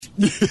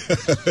You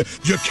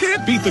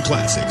can't beat the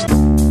classics.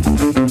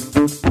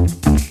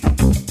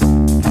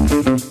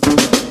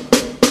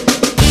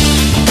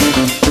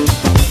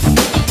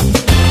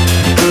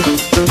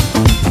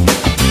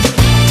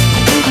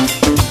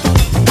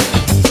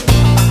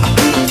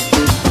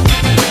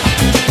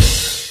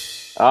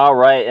 All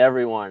right,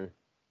 everyone.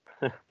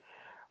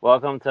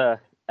 Welcome to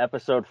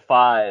episode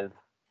 5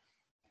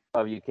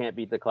 of You Can't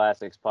Beat the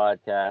Classics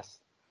podcast.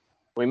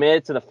 We made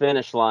it to the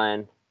finish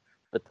line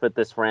with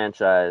this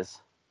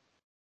franchise.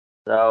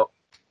 So,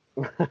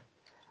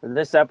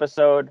 this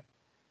episode,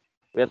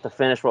 we have to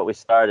finish what we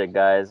started,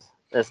 guys.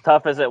 As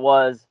tough as it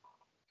was,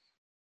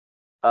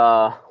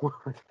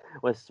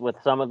 with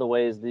some of the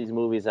ways these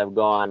movies have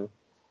gone,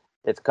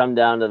 it's come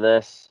down to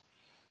this.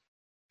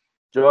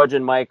 George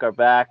and Mike are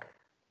back,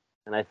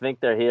 and I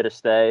think they're here to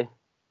stay.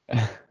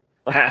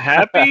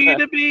 Happy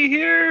to be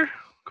here.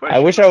 I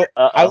wish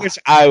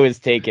I was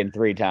taken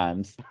 3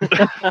 times.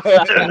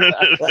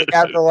 Like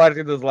after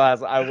watching this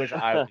last, I wish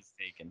I was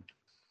taken.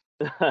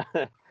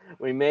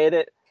 We made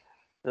it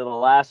to the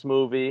last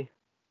movie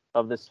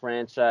of this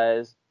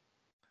franchise.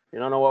 You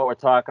don't know what we're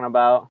talking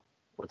about.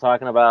 We're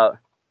talking about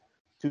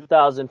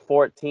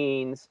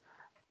 2014's,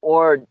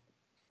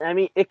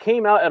 it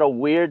came out at a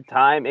weird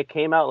time. It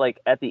came out like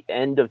at the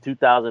end of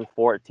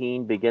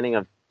 2014, beginning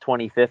of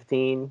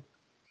 2015.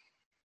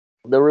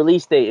 The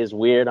release date is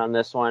weird on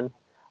this one.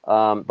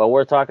 But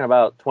we're talking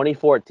about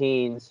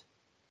 2014's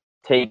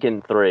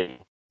Taken 3,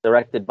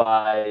 directed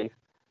by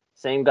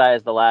same guy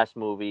as the last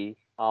movie,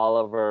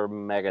 Oliver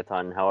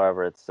Megaton,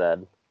 however it's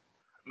said.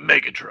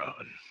 Megatron.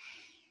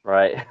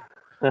 Right.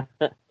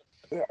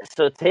 Yeah,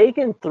 so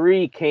Taken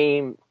 3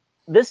 came...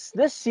 This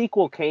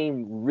sequel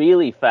came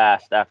really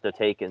fast after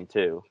Taken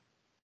 2.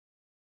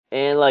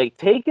 And, like,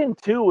 Taken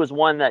 2 was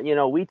one that,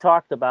 we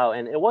talked about,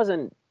 and it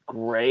wasn't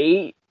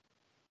great.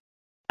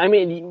 I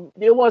mean,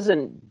 it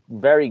wasn't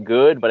very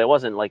good, but it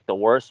wasn't like the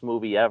worst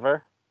movie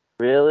ever,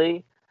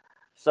 really.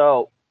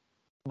 So,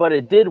 but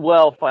it did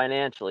well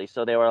financially.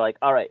 So they were like,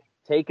 all right,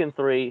 Taken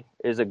 3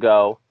 is a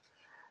go.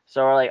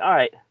 So we're like, all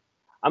right,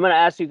 I'm going to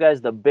ask you guys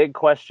the big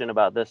question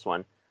about this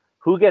one.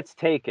 Who gets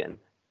taken?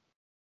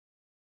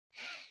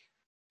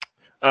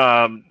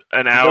 An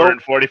hour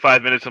and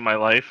 45 minutes of my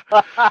life.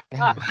 I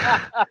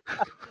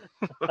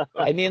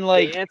mean,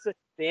 like...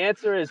 The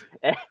answer is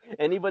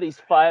anybody's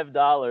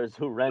 $5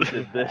 who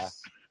rented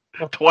this.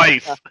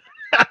 Twice.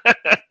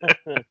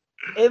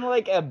 In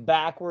like a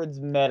backwards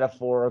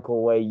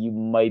metaphorical way, you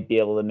might be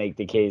able to make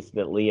the case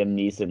that Liam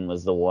Neeson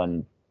was the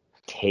one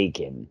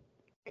taken.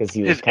 Because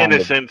he was His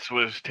innocence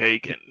was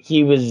taken.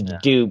 He was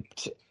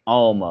duped,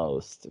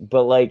 almost.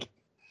 But like,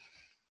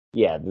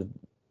 yeah, the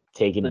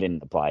taken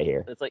didn't apply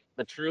here. It's like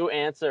the true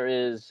answer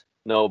is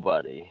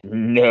nobody.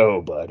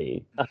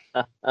 Nobody.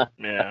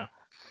 Yeah.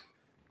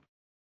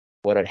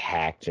 What a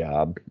hack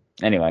job.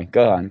 Anyway,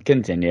 go on.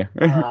 Continue.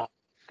 Oh,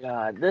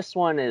 God. This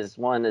one is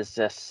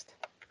just...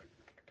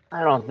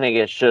 I don't think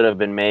it should have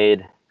been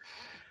made.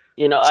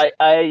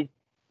 I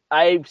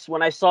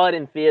when I saw it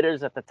in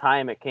theaters at the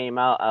time it came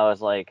out, I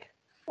was like,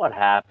 what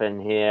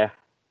happened here?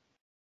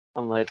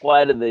 I'm like,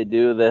 why did they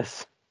do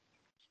this?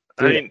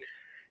 I mean,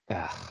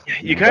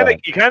 you kind of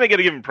got to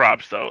give him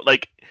props, though.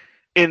 Like,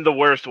 in the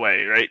worst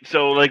way, right?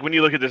 So, like, when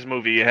you look at this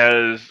movie, it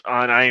has,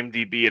 on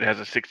IMDb, it has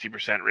a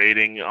 60%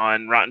 rating.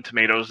 On Rotten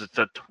Tomatoes, it's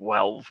a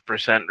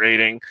 12%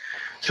 rating.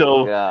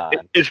 So,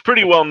 it's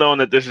pretty well known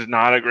that this is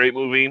not a great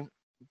movie.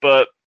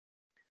 But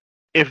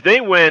if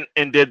they went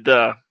and did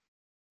the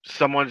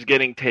someone's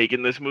getting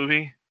taken this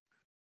movie,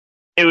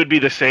 it would be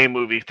the same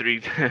movie three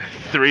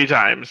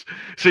times.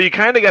 So, you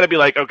kind of got to be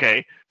like,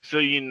 okay, so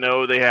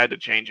they had to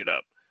change it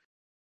up.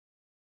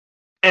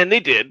 And they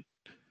did,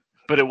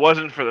 but it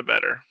wasn't for the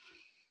better.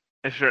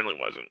 It certainly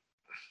wasn't.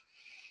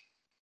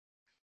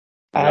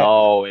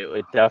 No,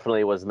 it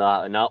definitely was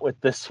not. Not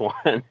with this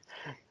one.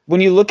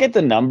 When you look at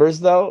the numbers,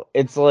 though,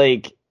 it's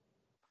like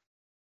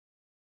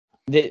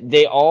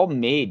they all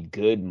made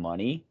good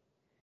money.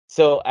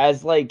 So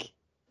as like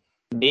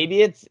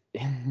maybe it's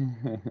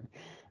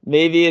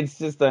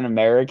just an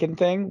American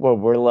thing where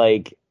we're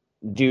like,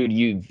 dude,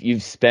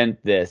 you've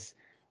spent this,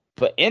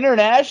 but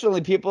internationally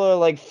people are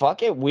like,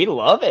 fuck it, we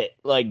love it,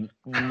 like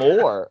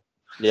more.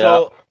 Yeah.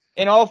 So,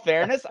 in all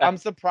fairness, I'm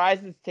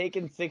surprised it's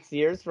taken 6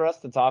 years for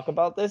us to talk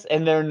about this,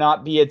 and there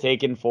not be a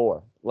Taken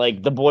 4.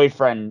 Like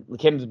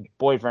Kim's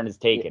boyfriend is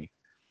taken.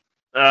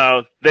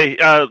 Liam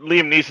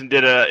Neeson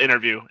did an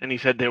interview, and he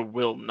said there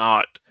will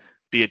not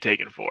be a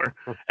Taken 4.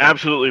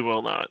 Absolutely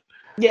will not.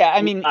 Yeah,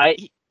 I mean,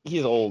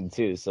 he's old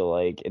too, so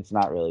like it's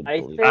not really.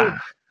 I think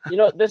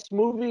this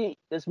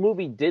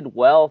movie did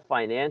well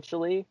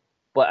financially,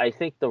 but I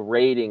think the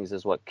ratings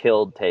is what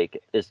killed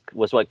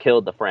was what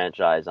killed the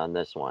franchise on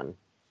this one.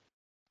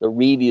 The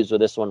reviews for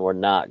this one were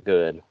not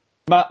good.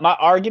 My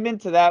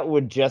argument to that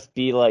would just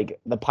be like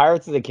the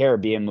Pirates of the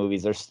Caribbean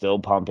movies are still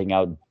pumping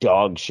out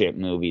dog shit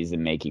movies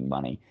and making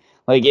money.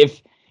 Like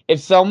if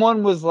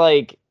someone was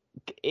like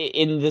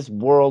in this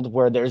world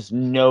where there's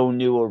no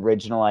new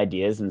original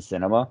ideas in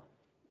cinema,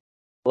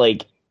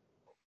 like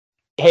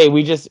hey,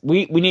 we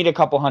need a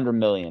couple $100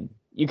 million.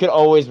 You could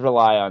always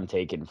rely on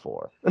Taken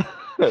 4.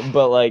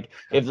 But like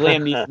if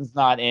Liam Neeson's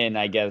not in,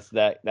 I guess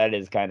that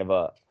is kind of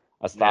a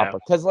stopper.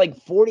 Because like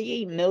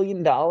 $48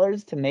 million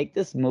to make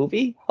this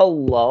movie?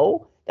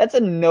 Hello? That's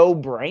a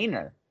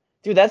no-brainer.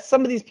 Dude, that's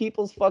some of these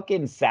people's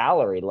fucking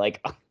salary.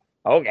 Like,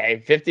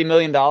 okay, $50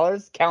 million?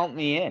 Count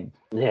me in.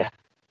 Yeah.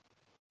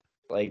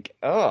 Like,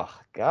 oh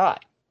God.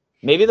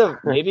 Maybe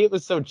it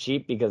was so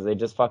cheap because they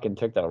just fucking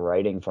took the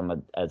writing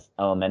from a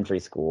elementary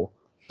school.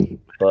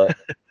 But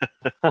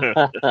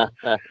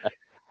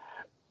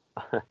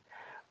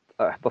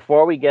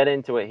before we get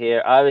into it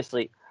here,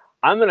 obviously,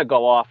 I'm gonna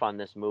go off on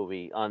this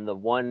movie. On the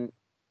one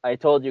I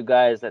told you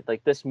guys that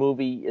like this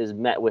movie is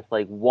met with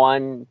like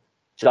one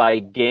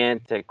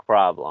gigantic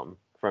problem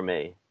for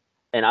me,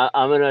 and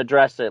I'm gonna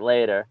address it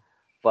later.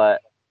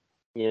 But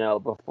you know,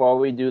 before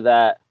we do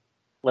that,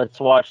 let's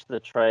watch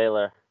the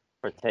trailer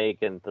for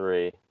Taken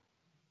 3.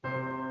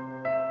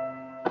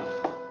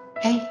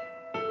 Hey,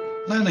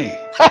 Lenny.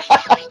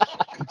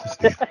 Good to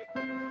see you.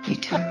 you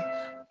too.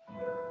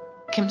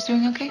 Kim's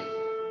doing okay?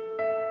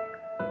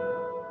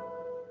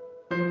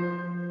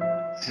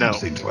 No.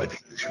 Seems like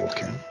usual,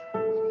 Kim.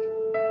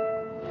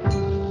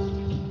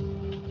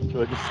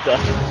 George is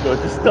done. George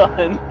is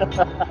done.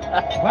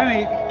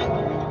 Lenny.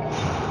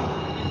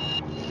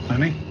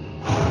 Lenny?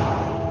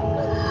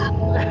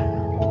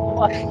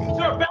 What?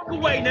 Sir, back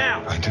away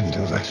now! I didn't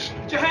do this.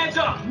 Put your hands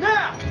up,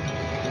 now!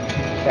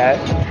 okay.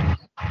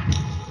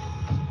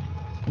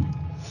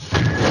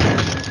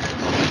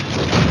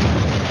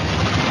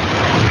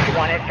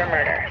 Wanted for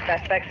murder.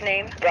 Suspect's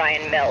name,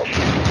 Brian Mills.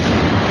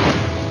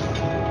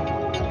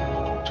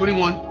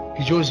 21,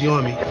 he joins the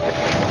Army.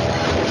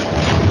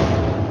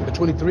 At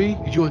 23,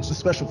 he joins the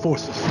Special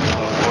Forces.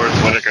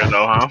 Forrest Whitaker,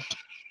 though, huh?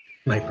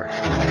 Sniper.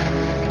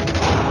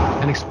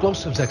 An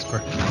explosives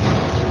expert.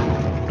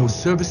 No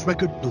service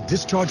record, no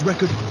discharge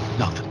record,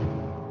 nothing.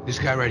 This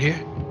guy right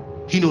here,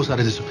 he knows how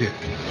to disappear.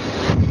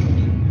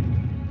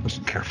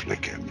 Listen carefully,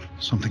 Kim.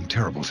 Something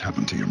terrible's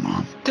happened to your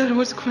mom. Dad,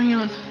 what's going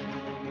on?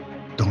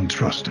 Don't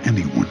trust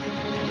anyone.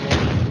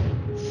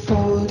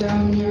 Fall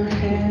down your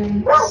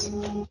hands.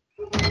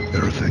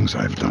 There are things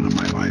I've done in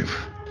my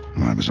life,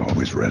 and I was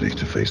always ready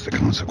to face the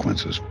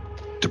consequences,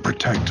 to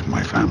protect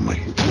my family.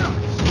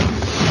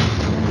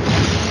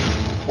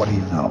 What do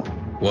you know?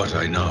 What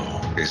I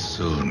know is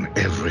soon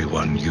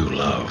everyone you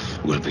love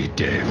will be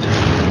dead.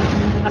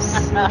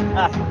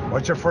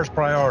 What's your first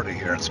priority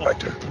here,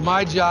 Inspector?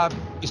 My job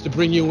is to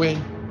bring you in.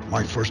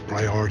 My first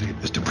priority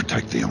is to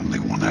protect the only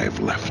one I have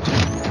left.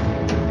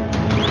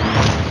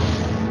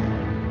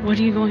 What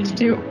are you going to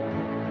do?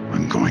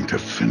 I'm going to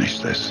finish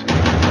this.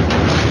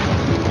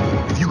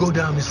 If you go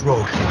down this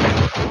road,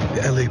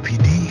 the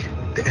LAPD,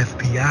 the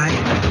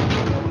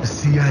FBI, the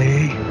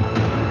CIA,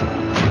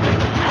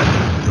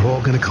 they're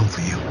all gonna come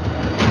for you.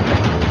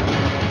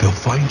 They'll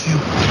find you,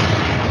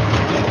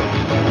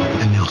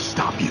 and they'll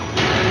stop you.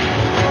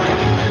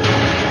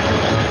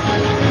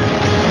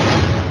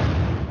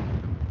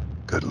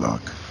 Good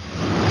luck.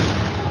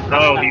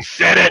 Oh, he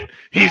said it!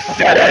 He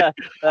said it!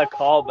 A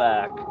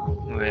callback.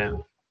 Yeah.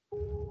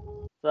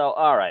 So,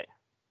 all right.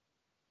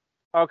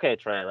 Okay,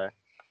 trailer.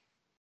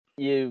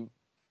 You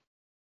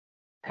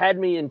had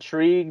me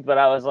intrigued, but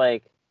I was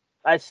like,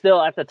 at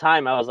the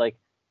time, I was like,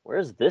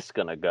 where's this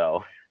gonna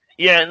go?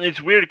 Yeah, and it's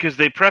weird because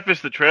they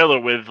preface the trailer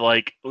with,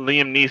 like,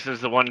 Liam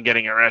Neeson's the one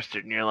getting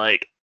arrested, and you're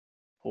like,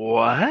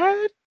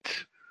 what?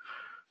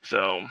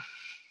 So.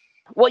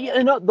 Well,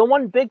 you know, the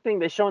one big thing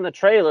they show in the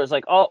trailer is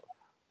like, oh,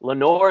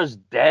 Lenore's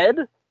dead?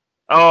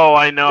 Oh,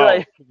 I know.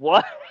 Like,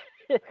 what?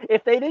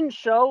 If they didn't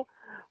show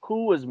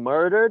who was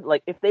murdered,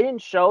 like, if they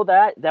didn't show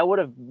that, that would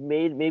have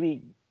made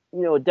maybe,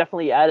 you know,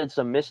 definitely added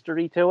some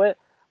mystery to it.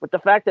 But the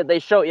fact that they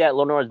show, yeah,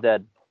 Lenore's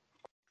dead.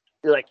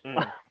 You're like,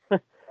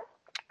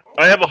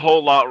 I have a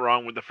whole lot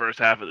wrong with the first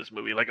half of this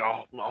movie, like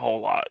a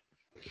whole lot.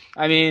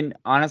 I mean,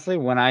 honestly,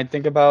 when I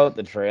think about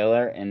the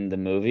trailer and the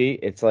movie,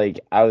 it's like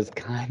I was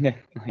kind of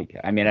like,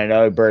 I mean, I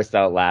know I burst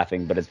out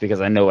laughing, but it's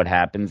because I know what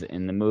happens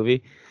in the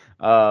movie.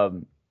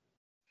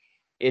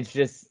 It's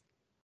just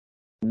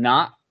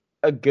not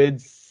a good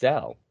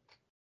sell.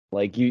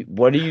 Like,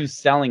 what are you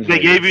selling here?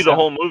 They gave you the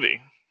whole movie.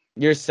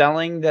 You're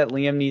selling that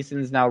Liam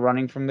Neeson's now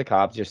running from the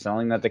cops. You're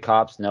selling that the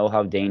cops know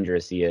how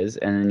dangerous he is.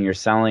 And then you're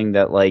selling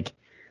that, like,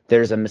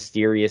 there's a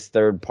mysterious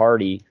third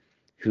party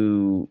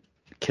who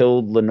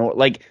killed Lenore.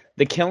 Like,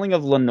 the killing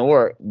of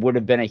Lenore would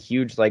have been a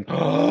huge, like,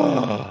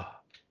 right.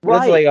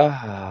 It's like,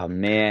 oh,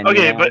 man.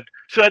 Okay, you know? but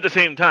so at the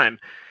same time,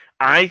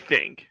 I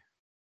think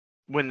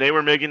when they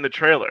were making the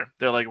trailer,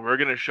 they're like, we're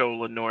going to show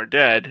Lenore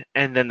dead,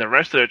 and then the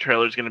rest of the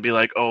trailer is going to be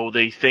like, oh,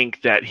 they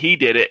think that he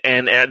did it,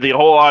 and the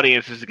whole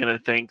audience is going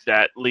to think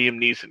that Liam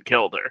Neeson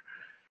killed her.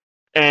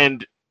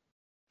 And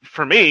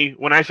for me,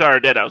 when I saw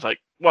her dead, I was like,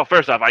 well,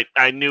 first off,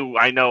 I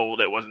know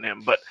that wasn't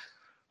him, but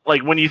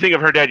like when you think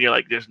of her dead, you're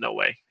like, there's no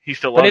way. He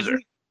still loves her.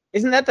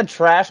 Isn't that the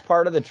trash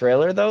part of the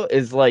trailer, though?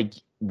 Is like,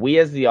 we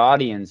as the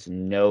audience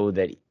know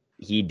that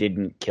he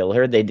didn't kill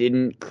her. They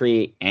didn't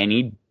create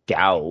any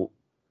doubt.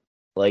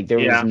 Like, there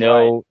was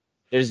no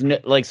There's no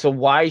so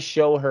why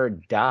show her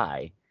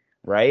die,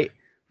 right?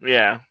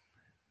 Yeah.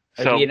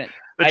 So I mean,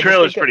 the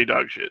trailer's pretty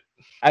dog shit.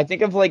 I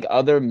think of like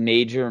other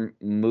major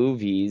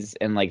movies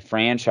and like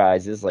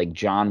franchises like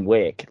John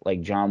Wick.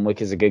 Like John Wick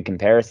is a good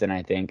comparison,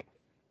 I think.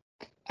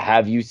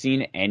 Have you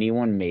seen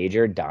anyone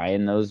major die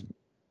in those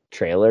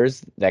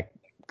trailers that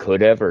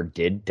could have or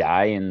did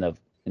die in the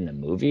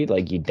movie?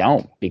 Like, you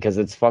don't, because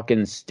it's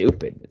fucking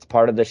stupid. It's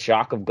part of the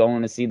shock of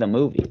going to see the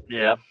movie.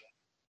 Yeah.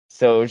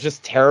 So it was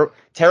just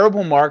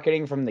terrible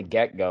marketing from the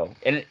get-go.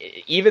 And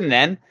even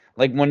then,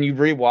 like when you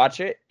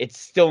rewatch it, it's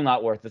still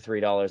not worth the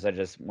 $3 I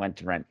just went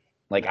to rent.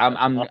 Like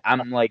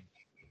I'm like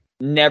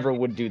never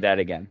would do that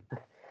again.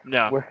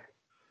 No.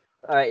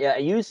 All right, yeah,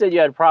 you said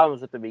you had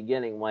problems with the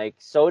beginning, Mike.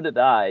 So did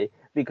I,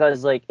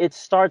 because like it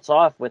starts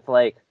off with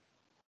like,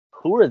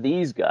 who are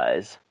these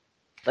guys?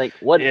 Like,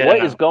 what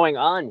is going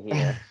on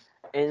here?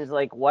 And it's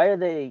like, why are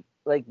they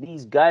like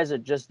these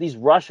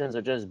Russians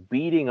are just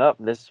beating up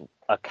this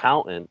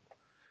accountant?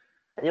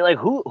 And you're like,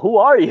 who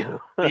are you?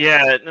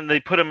 Yeah, and they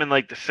put him in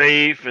like the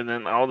safe, and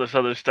then all this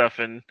other stuff,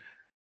 and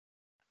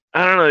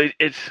I don't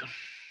know.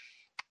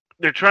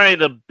 They're trying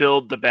to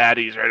build the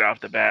baddies right off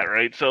the bat,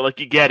 right? So like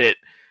you get it,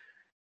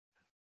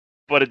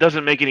 but it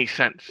doesn't make any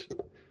sense.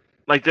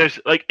 Like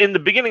there's like in the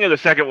beginning of the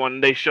second one,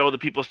 they show the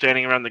people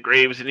standing around the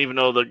graves, and even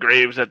though the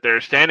graves that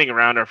they're standing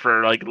around are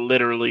for like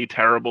literally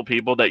terrible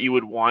people that you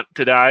would want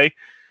to die,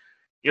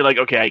 you're like,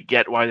 okay, I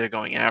get why they're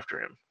going after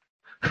him.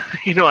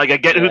 Like I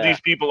get who these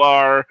people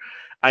are.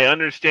 I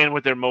understand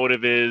what their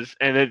motive is,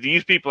 and that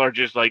these people are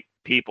just like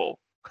people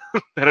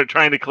that are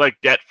trying to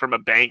collect debt from a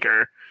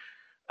banker.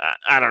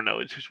 I don't know.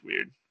 It's just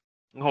weird.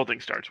 The whole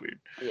thing starts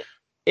weird. Yeah.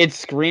 It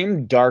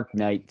screamed Dark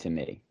Knight to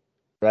me,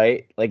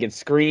 right? Like it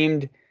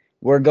screamed,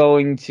 we're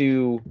going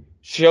to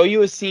show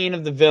you a scene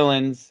of the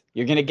villains.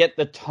 You're going to get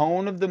the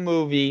tone of the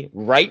movie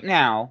right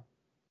now,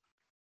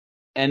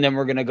 and then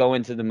we're going to go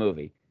into the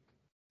movie.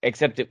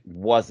 Except it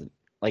wasn't.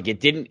 Like, it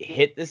didn't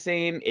hit the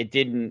same. It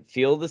didn't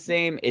feel the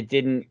same. It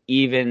didn't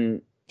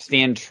even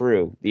stand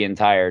true the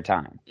entire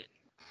time.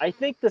 I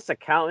think this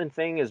accountant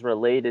thing is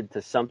related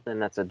to something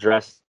that's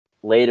addressed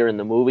later in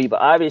the movie, but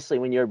obviously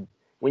when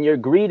you're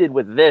greeted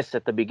with this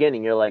at the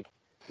beginning, you're like,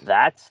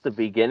 that's the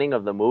beginning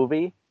of the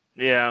movie?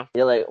 Yeah.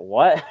 You're like,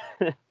 what?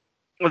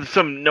 With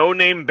some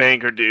no-name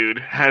banker dude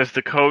has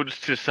the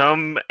codes to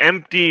some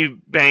empty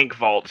bank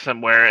vault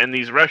somewhere, and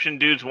these Russian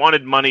dudes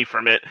wanted money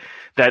from it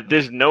that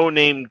this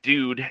no-name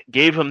dude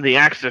gave him the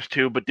access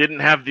to, but didn't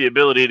have the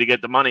ability to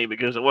get the money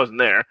because it wasn't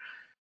there.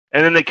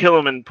 And then they kill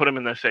him and put him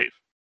in the safe.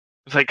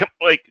 It's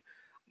like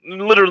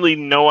literally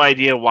no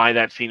idea why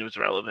that scene was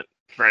relevant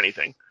for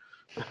anything.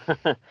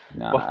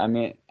 No, I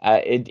mean,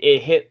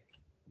 it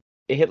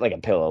hit like a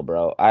pillow,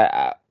 bro.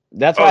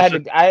 That's why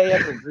I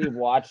had to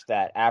rewatch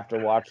that after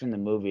watching the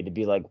movie to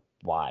be like,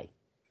 why?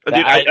 Dude,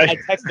 I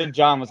texted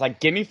John, was like,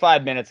 give me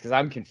 5 minutes because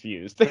I'm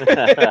confused.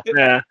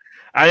 Yeah,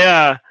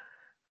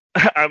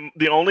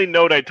 the only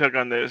note I took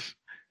on this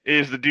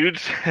is the dude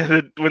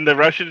said when the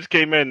Russians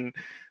came in,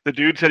 the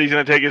dude said he's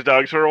gonna take his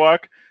dogs for a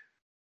walk.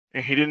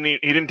 And he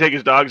didn't take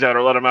his dogs out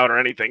or let them out or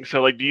anything. So,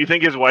 like, do you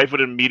think his wife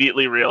would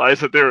immediately realize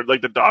that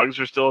the dogs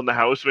are still in the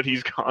house when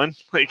he's gone?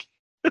 Like,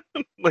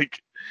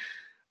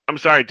 I'm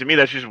sorry, to me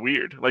that's just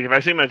weird. Like, if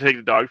I see him take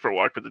the dog for a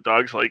walk, but the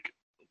dog's like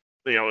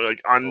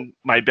on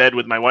my bed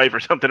with my wife or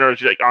something, or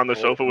she's like on the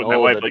sofa with my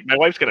wife, like my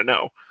wife's gonna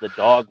know. The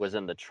dog was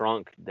in the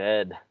trunk,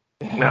 dead.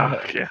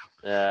 No, yeah.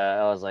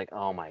 I was like,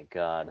 oh my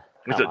god.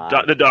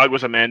 The dog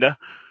was Amanda.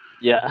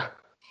 Yeah.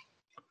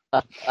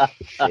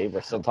 See,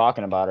 we're still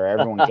talking about her.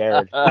 Everyone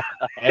cared.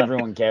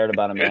 Everyone cared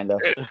about Amanda.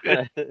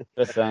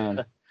 Just saying.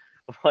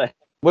 What?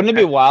 Wouldn't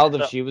it be wild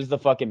if she was the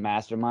fucking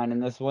mastermind in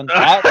this one?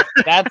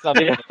 That's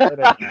something.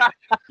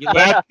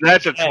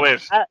 That's a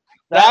twist.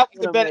 That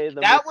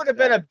would have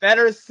been a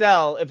better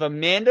sell if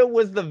Amanda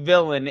was the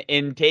villain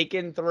in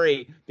Taken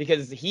 3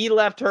 because he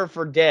left her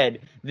for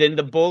dead than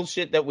the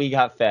bullshit that we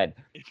got fed.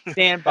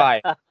 Stand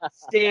by.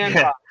 Stand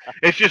by.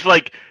 It's just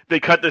like they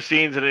cut the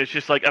scenes and it's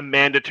just like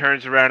Amanda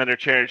turns around in her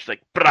chair and she's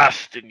like,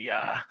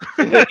 Brastanya.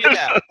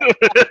 Yeah.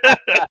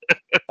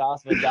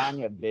 Das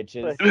Vidanya,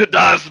 bitches.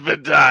 Das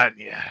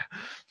Vidanya.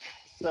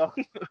 So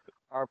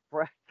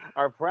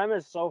our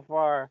premise so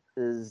far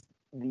is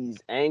these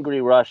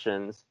angry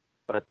Russians.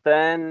 But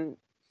then,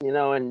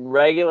 in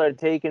regular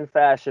Taken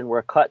fashion,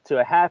 we're cut to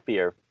a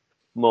happier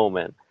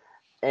moment.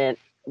 And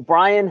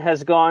Brian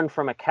has gone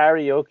from a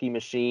karaoke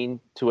machine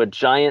to a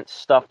giant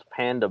stuffed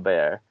panda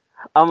bear.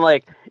 I'm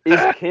like, is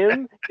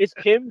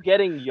Kim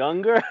getting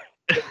younger?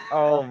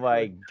 Oh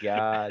my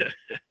god.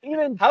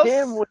 Even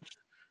Kim,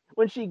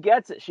 when she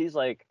gets it, she's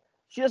like,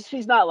 she's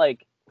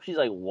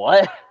like,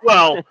 what?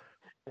 Well,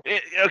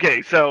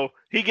 okay, so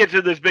he gets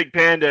in this big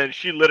panda, and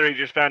she literally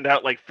just found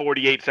out like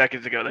 48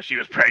 seconds ago that she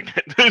was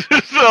pregnant.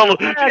 So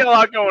she got a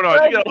lot going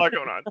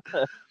on.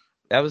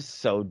 That was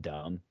so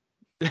dumb.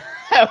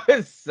 That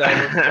was so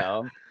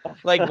dumb.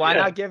 Like, why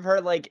not give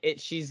her like it?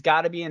 She's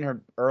got to be in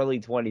her early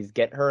 20s.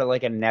 Get her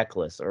like a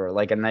necklace or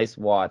like a nice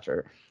watch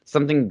or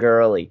something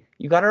girly.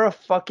 You got her a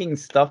fucking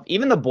stuff.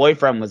 Even the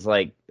boyfriend was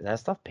like, "Is that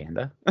stuffed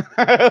panda?"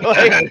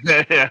 Like,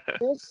 Yeah.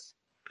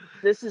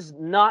 This is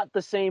not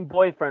the same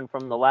boyfriend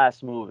from the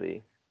last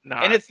movie.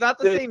 Nah. and it's not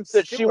the same.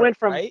 She went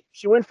from right?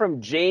 she went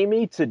from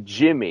Jamie to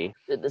Jimmy.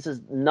 This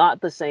is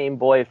not the same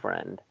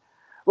boyfriend.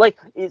 Like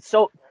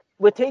so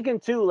with Taken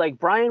 2, like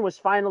Brian was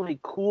finally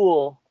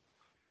cool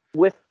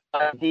with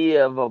the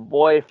idea of a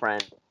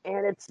boyfriend,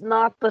 and it's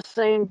not the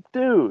same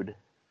dude.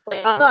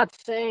 Like I'm not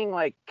saying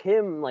like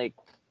Kim like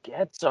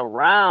gets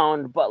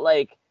around, but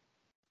like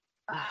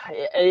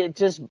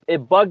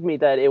it bugged me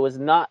that it was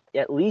not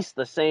at least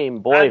the same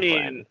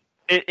boyfriend.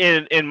 I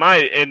mean, in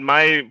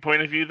my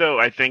point of view, though,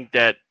 I think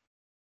that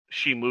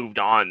she moved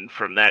on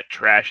from that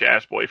trash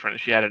ass boyfriend.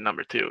 She had a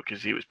number 2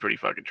 because he was pretty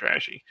fucking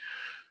trashy.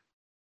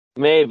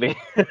 Maybe.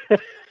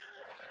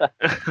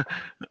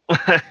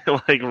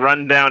 Like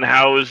rundown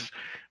house,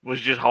 was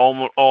just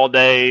home all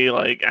day.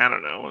 Like I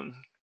don't know, and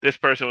this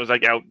person was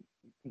like out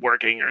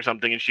working or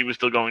something, and she was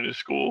still going to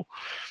school.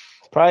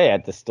 Probably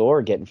at the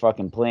store getting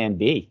fucking Plan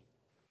B.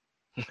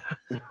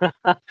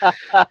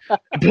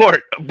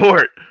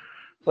 Abort.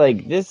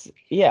 Like this,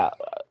 yeah.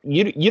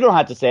 You don't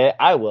have to say it.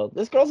 I will.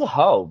 This girl's a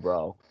hoe,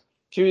 bro.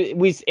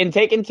 In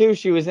Taken 2,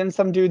 she was in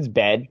some dude's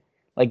bed,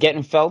 like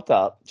getting felt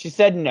up. She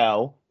said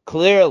no.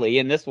 Clearly,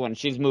 in this one,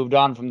 she's moved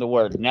on from the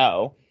word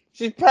no.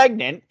 She's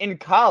pregnant in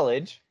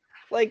college.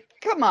 Like,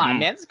 come on,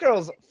 man. This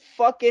girl's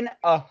fucking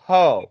a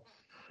hoe.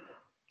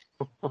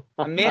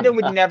 Amanda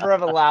would never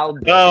have allowed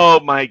this. Oh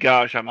my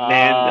gosh,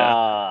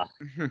 Amanda.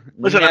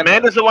 Listen, Never.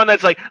 Amanda's the one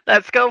that's like,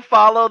 let's go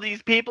follow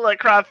these people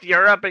across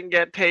Europe and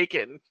get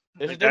taken.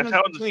 There's a Like, that's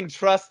difference how between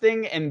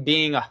trusting and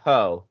being a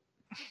hoe.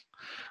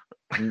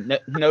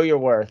 Know your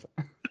worth.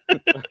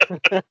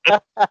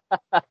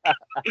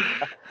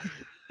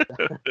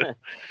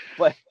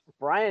 But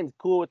Brian's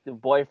cool with the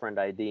boyfriend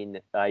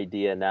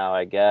idea now,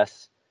 I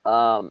guess.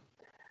 So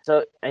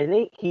I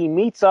think he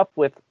meets up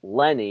with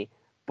Lenny,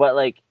 but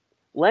like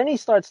she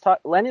starts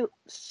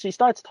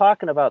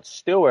talking about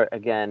Stuart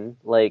again,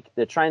 like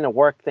they're trying to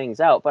work things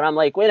out. But I'm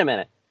like, wait a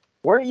minute,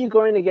 weren't you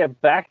going to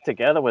get back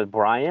together with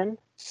Brian?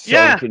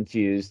 So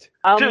confused.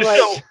 I'm like,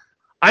 so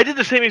I did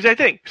the same exact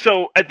thing.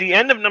 So at the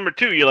end of number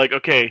 2, you're like,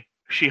 okay,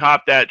 she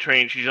hopped that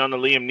train. She's on the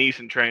Liam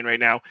Neeson train right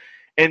now.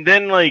 And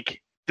then like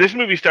this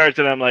movie starts,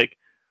 and I'm like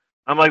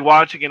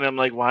watching it, and I'm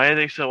like, why are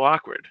they so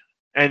awkward?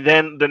 And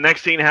then the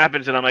next scene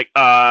happens, and I'm like,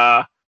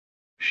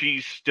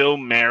 she's still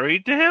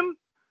married to him?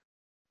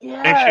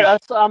 yeah,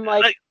 I'm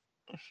like,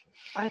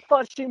 I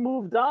thought she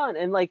moved on,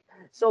 and like,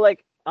 so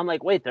like, I'm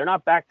like, wait, they're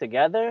not back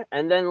together?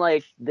 And then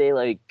like they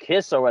like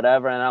kiss or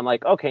whatever, and I'm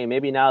like, okay,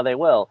 maybe now they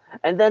will.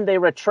 And then they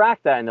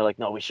retract that, and they're like,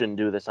 no, we shouldn't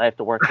do this. I have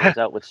to work things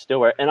out with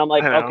Stuart. And I'm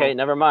like, okay,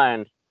 never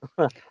mind.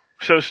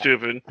 So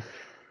stupid.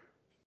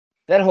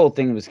 That whole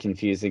thing was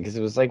confusing because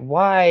it was like,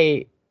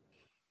 why?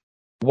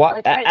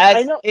 Like,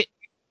 I know.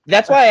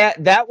 That's why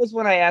that was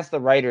when I asked the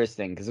writers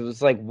thing, because it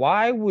was like,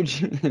 why would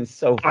you? It's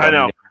so funny. I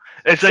know.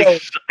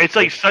 It's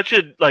like such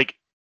a like,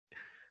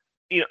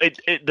 you know,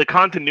 the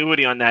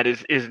continuity on that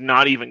is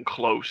not even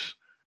close.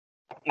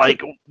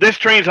 Like this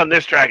train's on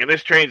this track and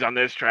this train's on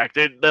this track.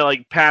 They're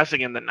like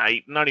passing in the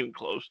night, not even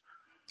close.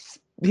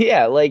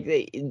 Yeah, like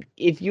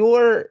if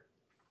you're,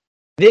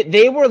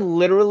 they were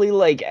literally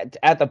like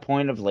at the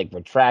point of like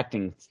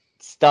retracting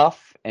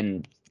stuff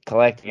and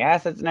collecting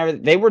assets and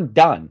everything. They were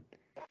done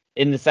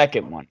in the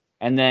second one.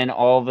 And then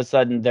all of a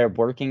sudden they're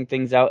working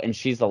things out and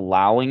she's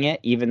allowing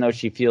it even though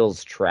she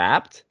feels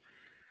trapped.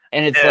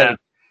 And it's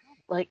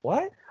like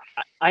what?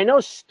 I know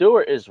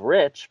Stuart is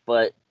rich,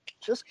 but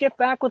just get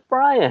back with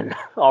Brian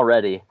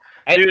already.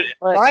 Dude,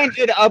 Brian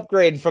did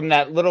upgrade from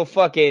that little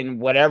fucking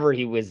whatever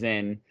he was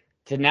in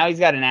to now he's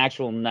got an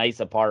actual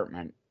nice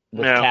apartment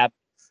with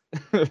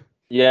cabinets.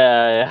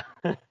 Yeah.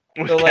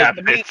 So like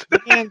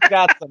the man's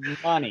got some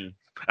money.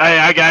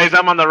 Hi guys,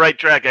 I'm on the right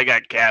track. I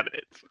got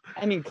cabinets.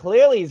 I mean,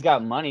 clearly he's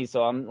got money,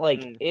 so I'm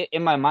like,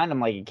 in my mind,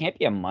 I'm like, it can't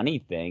be a money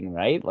thing,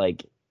 right?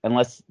 Like,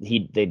 unless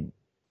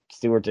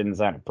Stuart didn't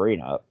sign a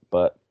prenup,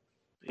 but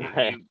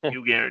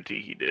you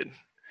guarantee he did.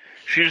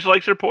 She just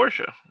likes her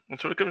Porsche.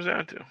 That's what it comes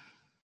down to.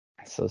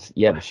 So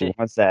yeah, but she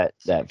wants that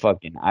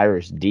fucking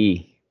Irish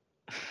D.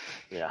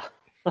 Yeah.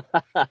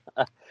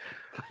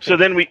 So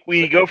then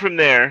we go from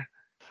there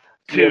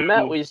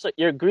to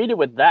you're greeted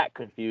with that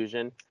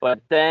confusion, but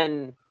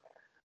then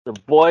the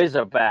boys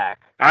are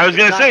back. I was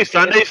gonna say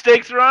Sunday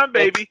steaks are on,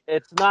 baby.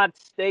 It's not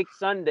steak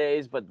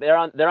Sundays, but they're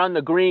on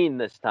the green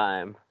this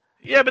time.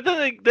 Yeah, but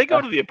then they go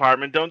to the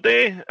apartment, don't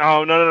they?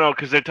 Oh no,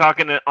 because they're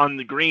talking on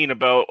the green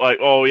about like,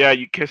 oh yeah,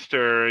 you kissed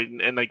her,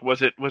 and like,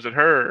 was it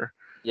her?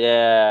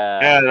 Yeah.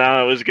 Yeah,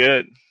 no, it was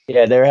good.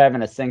 Yeah, they're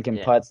having a sinking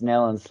putts,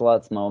 nailing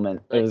sluts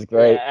moment. It was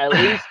great.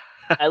 Yeah,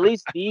 at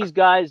least these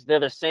guys, they're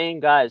the same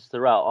guys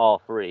throughout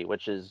all three,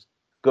 which is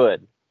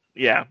good.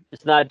 Yeah.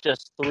 It's not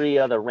just three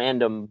other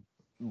random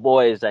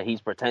boys that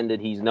he's pretended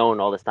he's known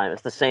all this time.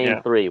 It's the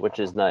same three, which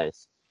is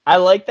nice. I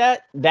like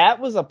that. That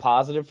was a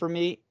positive for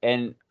me,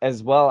 and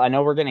as well, I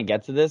know we're gonna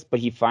get to this,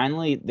 but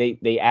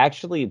they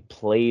actually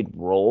played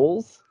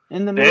roles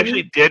in the movie. They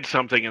actually did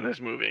something in this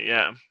movie,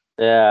 yeah.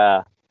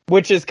 Yeah.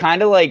 Which is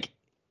kind of like,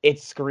 it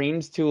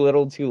screams too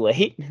little too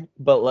late,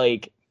 but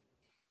like,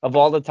 of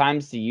all the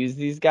times to use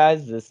these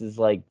guys, this is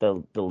like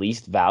the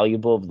least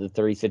valuable of the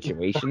three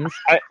situations.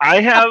 I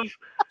have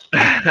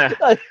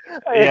I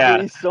Yeah.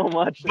 agree so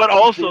much. But It's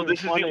also, even this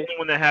is the funny. only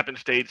one that happened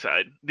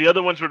stateside. The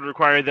other ones would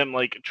require them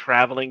like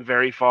traveling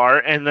very far,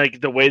 and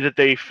like the way that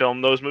they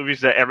filmed those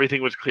movies, that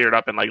everything was cleared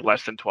up in like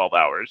less than 12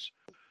 hours.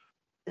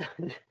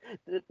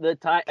 The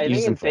time I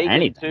Use think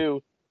them in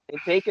for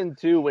Taken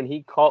 2,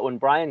 when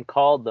Brian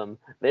called them,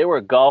 they were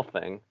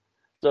golfing.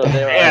 So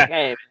they were Yeah. like,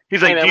 "Hey,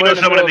 He's like, man, "Do you we're know in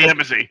the someone in middle the of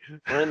embassy?"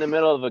 we're in the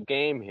middle of a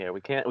game here.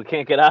 We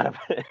can't get out of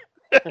it."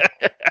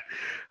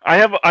 I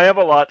have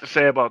a lot to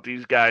say about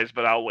these guys,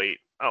 but I'll wait.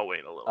 I'll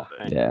wait a little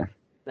bit. Yeah.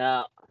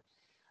 Now,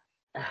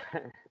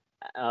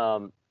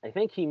 I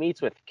think he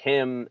meets with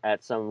Kim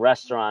at some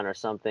restaurant or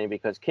something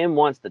because Kim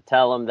wants to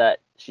tell him that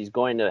she's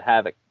going to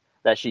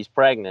that she's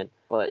pregnant,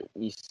 but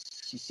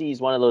she sees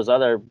one of those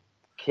other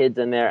kids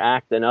in there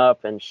acting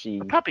up, and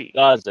she puppy.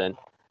 doesn't.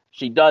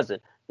 She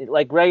doesn't.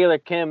 Like regular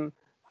Kim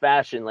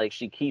fashion, like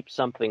she keeps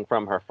something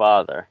from her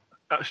father.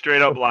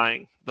 Straight up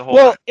lying the whole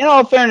Well, time. in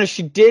all fairness,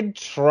 she did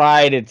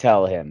try to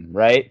tell him,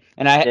 right?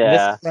 And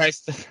Yeah.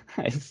 this is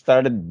where I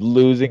started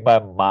losing my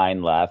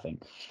mind laughing.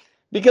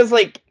 Because,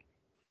 like,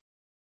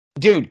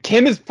 dude,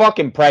 Kim is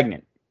fucking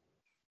pregnant,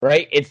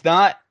 right? It's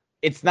not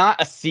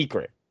a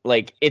secret.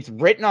 Like, it's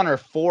written on her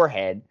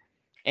forehead,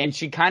 and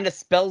she kind of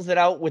spells it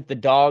out with the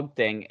dog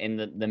thing and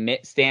the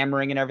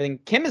stammering and everything.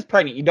 Kim is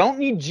pregnant. You don't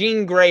need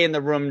Jean Grey in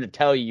the room to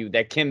tell you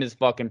that Kim is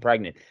fucking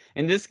pregnant.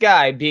 And this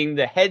guy, being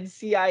the head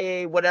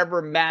CIA,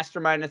 whatever,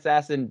 mastermind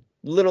assassin,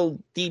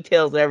 little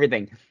details and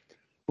everything,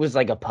 was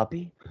like, a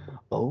puppy?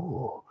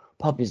 Oh,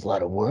 puppy's a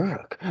lot of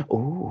work.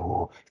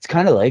 Oh, it's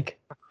kind of like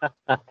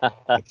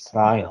a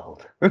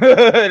child.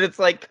 And it's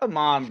like, come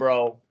on,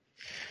 bro.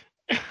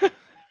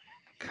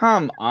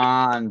 Come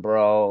on,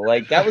 bro.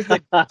 Like, that was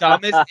the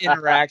dumbest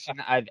interaction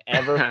I've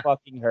ever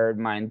fucking heard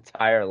my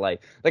entire life.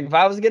 Like, if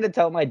I was going to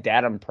tell my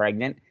dad I'm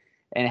pregnant,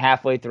 and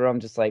halfway through I'm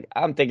just like,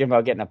 I'm thinking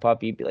about getting a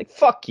puppy, he'd be like,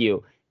 fuck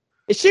you.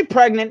 Is she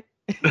pregnant?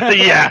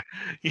 Yeah.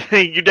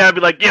 Your dad would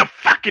be like, "You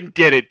fucking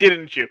did it,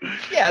 didn't you?"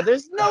 Yeah,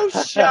 there's no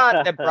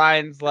shot that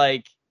Brian's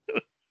like,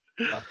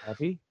 a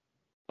puppy?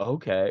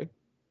 Okay.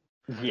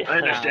 Yeah. I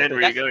understand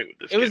where you're going with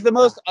this. It was the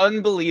most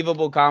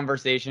unbelievable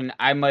conversation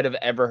I might have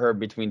ever heard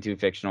between two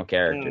fictional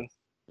characters.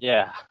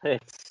 Yeah,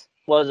 it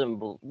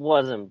wasn't.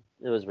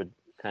 It was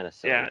kind of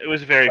silly. Yeah, it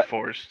was very But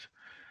forced.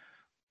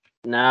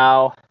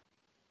 now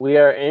we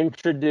are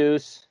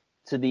introduced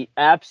to the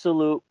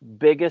absolute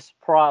biggest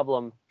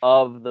problem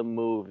of the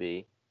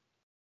movie.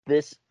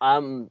 This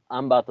I'm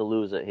about to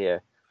lose it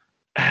here.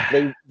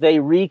 They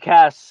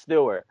recast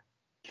Stewart.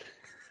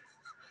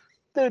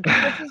 Dude,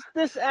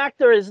 this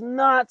actor is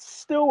not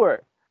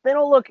Stewart. They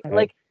don't look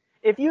like,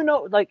 if you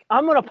know, like,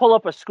 I'm gonna pull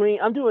up a screen.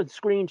 I'm doing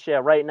screen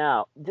share right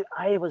now. Dude,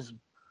 I was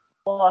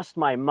lost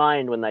my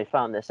mind when I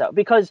found this out,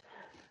 because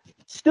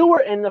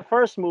Stewart in the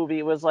first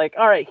movie was like,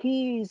 all right,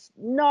 he's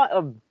not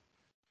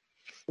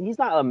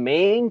a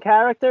main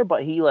character,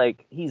 but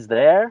he's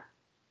there.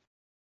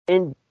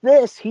 In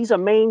this, he's a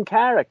main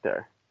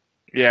character.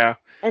 Yeah.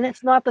 And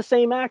it's not the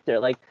same actor.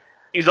 Like,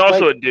 he's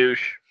also a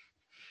douche.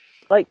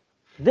 Like,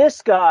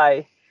 this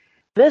guy,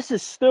 this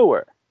is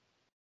Stewart.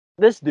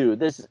 This dude,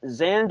 this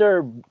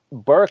Xander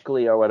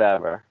Berkeley or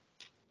whatever.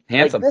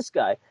 Handsome. Like, this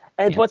guy.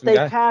 But they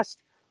cast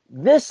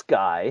this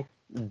guy,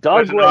 With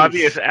an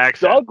obvious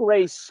accent. Doug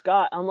Ray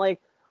Scott. I'm like,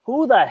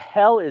 who the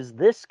hell is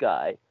this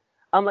guy?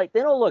 I'm like,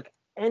 they don't look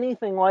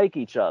anything like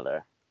each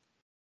other.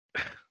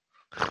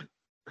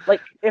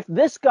 Like, if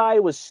this guy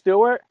was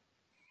Stewart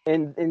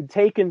in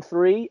Taken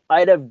 3,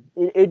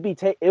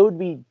 it would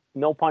be,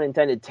 no pun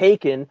intended,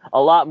 taken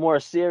a lot more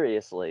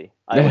seriously.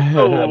 I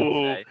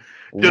would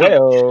say.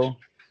 Well,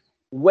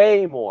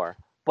 way more.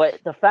 But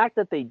the fact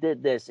that they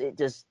did this, it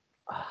just...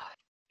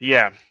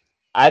 Yeah.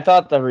 I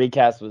thought the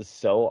recast was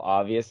so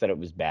obvious that it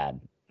was bad.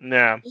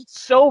 Yeah.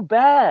 It's so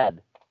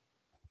bad.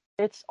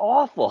 It's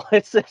awful.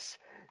 It's just...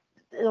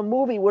 The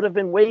movie would have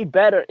been way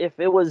better if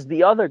it was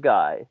the other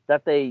guy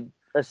that they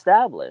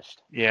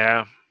established.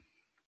 Yeah.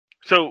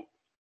 So,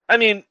 I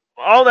mean,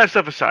 all that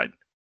stuff aside,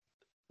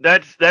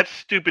 that's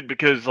stupid,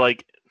 because,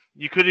 like,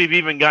 you could have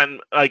even gotten,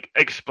 like,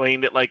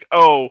 explained it like,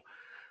 oh,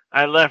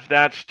 I left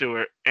that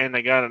Stewart and I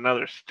got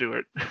another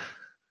Stewart.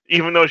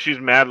 Even though she's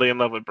madly in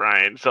love with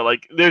Brian. So,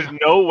 like, there's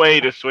no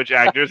way to switch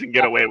actors and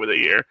get away with it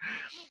here.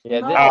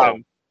 Yeah,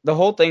 the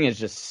whole thing is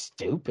just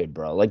stupid,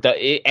 bro. Like,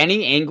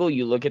 any angle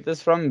you look at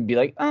this from, be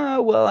like,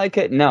 oh, well, I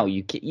could. No,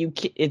 you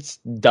it's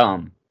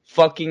dumb.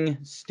 Fucking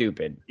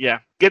stupid. Yeah,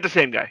 get the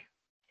same guy.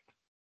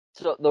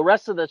 So the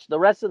rest of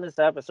this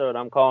episode,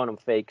 I'm calling him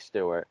Fake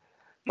Stewart,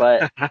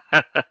 but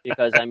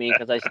because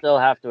I still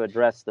have to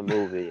address the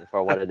movie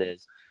for what it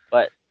is.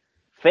 But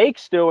Fake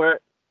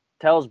Stewart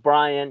tells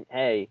Brian,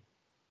 "Hey,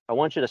 I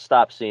want you to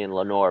stop seeing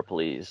Lenore,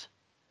 please."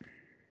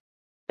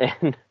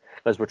 and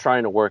because we're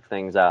trying to work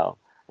things out.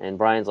 And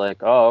Brian's like,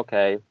 oh,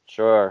 okay,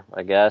 sure,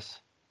 I guess.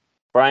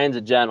 Brian's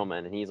a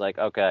gentleman, and he's like,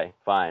 okay,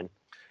 fine.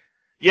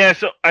 Yeah,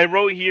 so I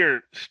wrote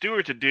here,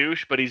 Stewart's a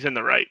douche, but he's in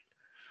the right.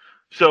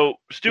 So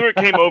Stewart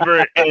came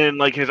over, and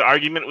like his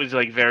argument was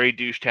like very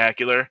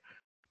douche-tacular,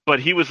 but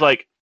he was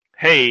like,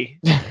 hey,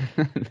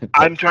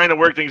 I'm trying to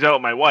work things out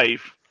with my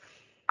wife.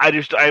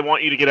 I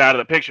want you to get out of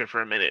the picture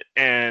for a minute.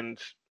 And,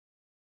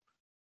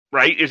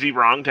 right, is he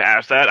wrong to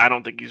ask that? I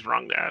don't think he's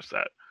wrong to ask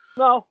that.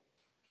 No,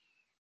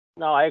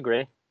 I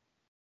agree.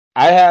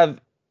 I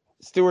have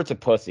Stewart's a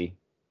pussy.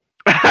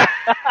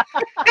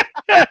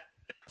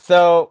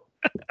 So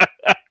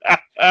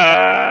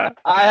I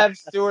have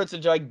Stewart's a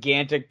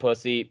gigantic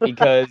pussy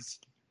because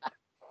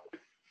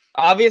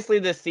obviously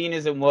this scene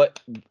isn't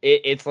what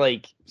it's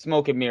like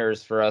smoke and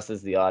mirrors for us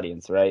as the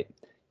audience, right?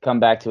 Come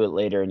back to it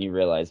later and you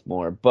realize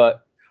more.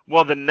 But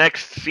well, the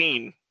next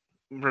scene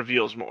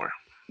reveals more.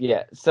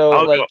 Yeah,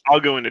 so I'll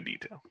go into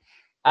detail.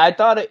 I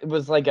thought it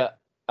was like a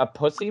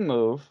pussy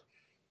move.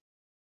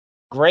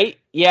 Great,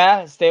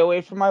 yeah, stay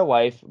away from my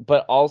wife,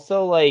 but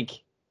also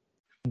like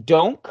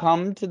don't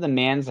come to the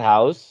man's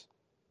house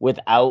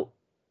without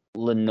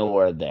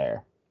Lenore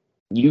there.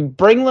 You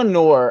bring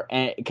Lenore,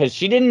 because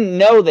she didn't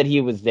know that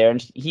he was there,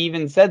 and he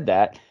even said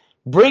that.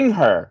 Bring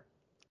her.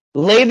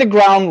 Lay the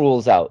ground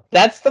rules out.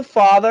 That's the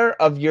father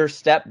of your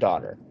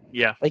stepdaughter.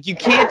 Yeah. Like, you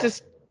can't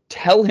just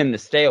tell him to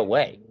stay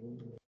away.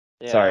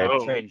 Yeah. Sorry,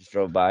 a train just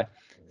drove by.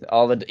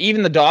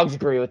 Even the dogs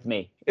agree with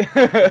me.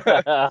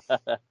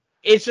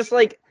 It's just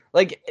like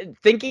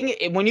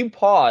thinking, when you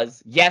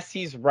pause, yes,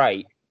 he's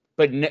right,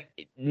 but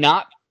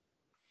not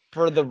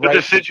for the right. But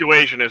the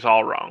situation is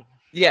all wrong.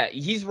 Yeah,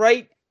 he's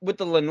right with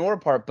the Lenore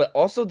part, but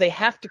also they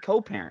have to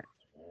co-parent.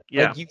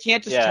 Yeah. Like, you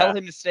can't just tell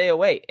him to stay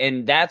away.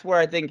 And that's where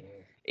I think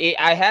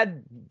I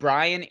had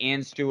Brian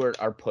and Stewart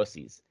are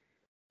pussies.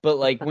 But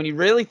like when you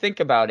really think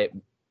about it,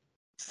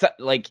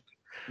 like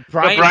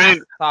Brian has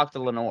to talk to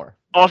Lenore.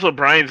 Also,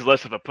 Brian's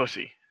less of a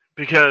pussy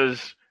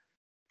because,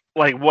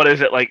 like, what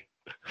is it, like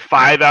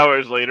 5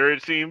 hours later?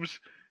 It seems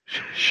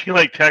she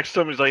like texts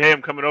him. He's like, "Hey,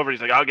 I'm coming over."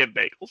 He's like, "I'll get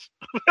bagels."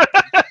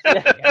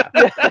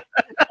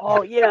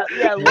 Oh yeah.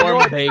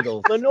 Warm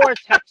bagels. Lenore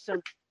texts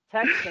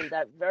him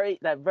that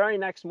very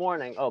next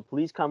morning. Oh,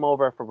 please come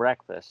over for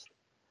breakfast.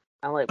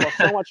 I'm like,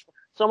 well,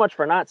 so much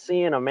for not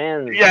seeing a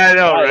man. Yeah, I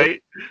know,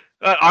 right?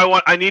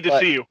 I need to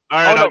see you. All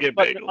right, I'll get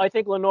bagels. I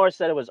think Lenore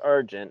said it was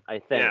urgent. I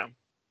think. Yeah.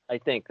 I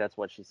think that's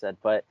what she said.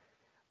 But,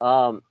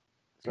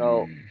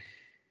 so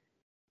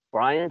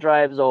Brian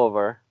drives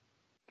over,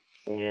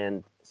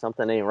 and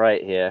something ain't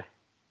right here.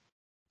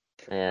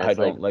 And I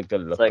don't like the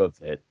look of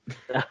it.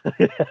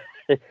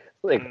 It's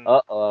like,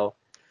 uh-oh.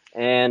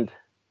 And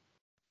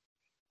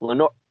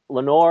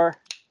Lenore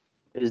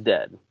is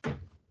dead.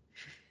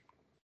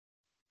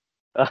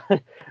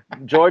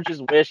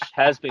 George's wish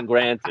has been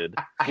granted.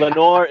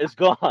 Lenore is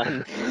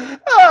gone. Oh,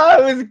 I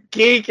was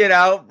geeking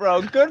out,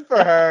 bro. Good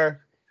for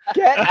her.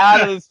 Get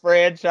out of this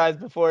franchise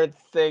before it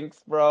sinks,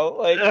 bro.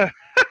 Like,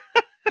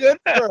 good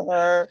for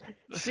her.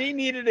 She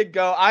needed to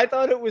go. I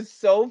thought it was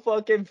so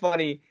fucking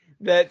funny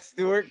that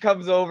Stewart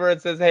comes over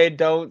and says, "Hey,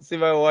 don't see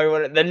my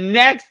wife." The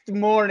next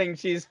morning,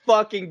 she's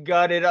fucking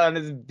gutted on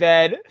his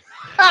bed.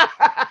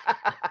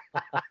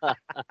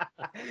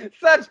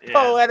 Such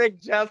poetic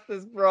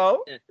justice,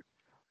 bro.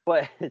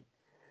 But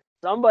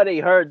somebody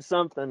heard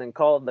something and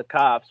called the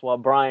cops while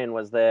Brian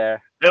was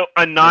there. No,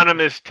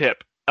 anonymous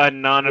tip.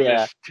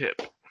 Anonymous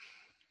tip.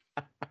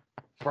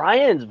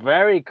 Brian's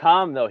very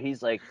calm though.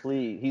 He's like,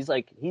 please. He's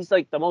like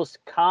the most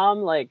calm.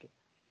 Like,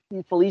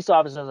 police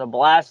officers are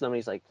blasting him.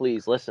 He's like,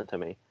 please listen to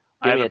me.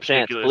 Give me a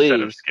chance, please.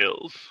 Set of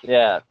skills.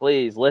 Yeah,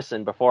 please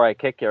listen before I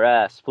kick your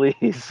ass,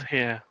 please.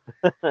 Yeah.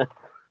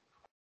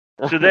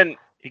 So then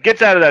he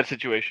gets out of that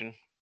situation.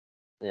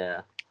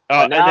 Yeah.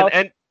 And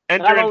then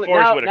enter in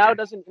Forrest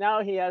Whitaker.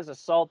 Now he has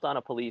assault on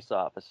a police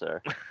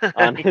officer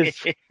on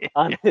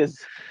his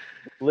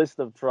list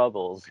of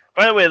troubles.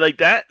 By the way, like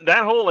that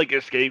whole like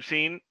escape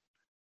scene,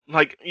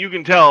 like you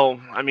can tell.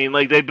 I mean,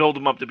 like they build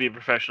him up to be a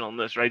professional in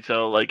this, right?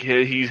 So like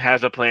he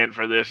has a plan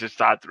for this. It's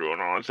thought through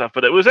and all that stuff.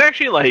 But it was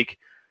actually like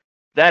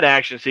that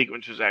action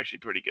sequence was actually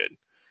pretty good.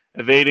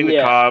 Evading the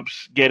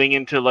cops, getting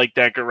into like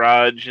that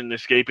garage and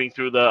escaping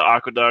through the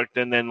aqueduct,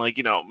 and then like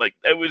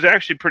it was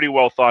actually pretty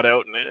well thought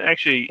out, and it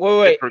actually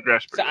it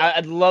progressed pretty well.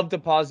 I'd love to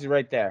pause you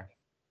right there.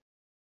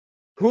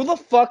 Who the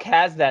fuck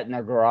has that in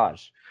their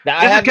garage?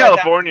 This is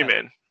California,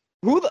 man.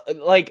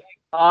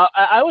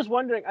 I was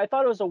wondering. I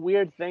thought it was a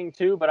weird thing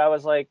too, but I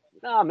was like,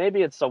 no,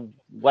 maybe it's a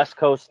West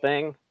Coast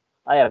thing.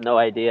 I have no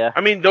idea.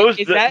 I mean, those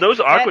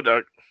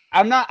aqueduct.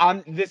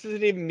 This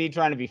isn't even me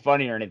trying to be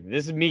funny or anything.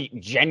 This is me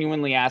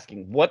genuinely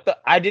asking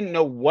I didn't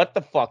know what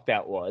the fuck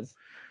that was.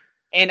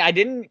 And I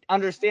didn't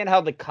understand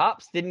how the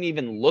cops didn't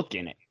even look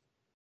in it.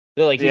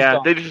 They're like, he's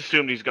gone. They just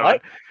assumed he's gone.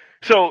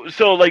 What?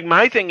 So like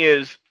my thing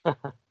is,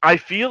 I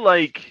feel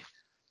like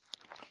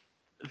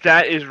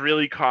that is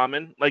really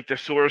common. Like the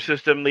sewer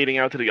system leading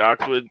out to the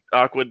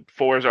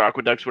aquifers or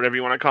aqueducts, whatever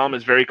you want to call them,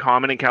 is very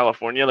common in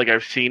California. Like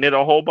I've seen it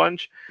a whole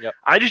bunch. Yep.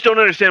 I just don't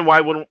understand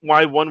why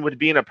one would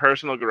be in a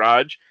personal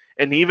garage,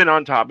 and even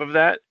on top of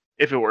that,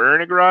 if it were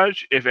in a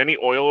garage, if any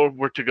oil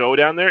were to go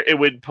down there, it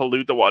would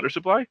pollute the water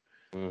supply.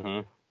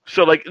 Mm-hmm.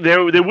 So like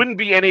there wouldn't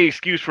be any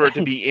excuse for it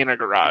to be in a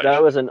garage.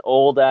 That was an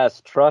old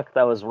ass truck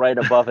that was right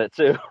above it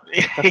too.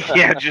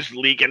 Yeah, just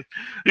leaking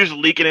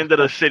into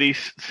the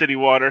city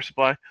water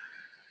supply.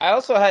 I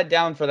also had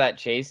down for that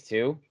chase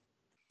too.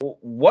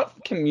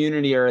 What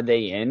community are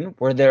they in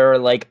where there are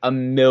like a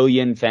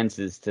million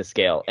fences to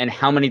scale? And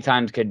how many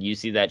times could you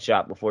see that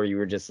shot before you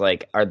were just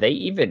like, are they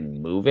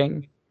even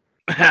moving?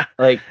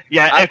 Like,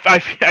 yeah,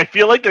 I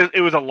feel like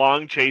it was a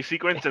long chase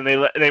sequence, and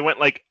they went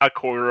like a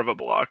quarter of a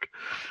block.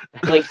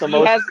 Like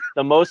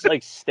the most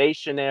like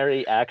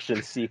stationary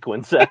action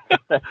sequence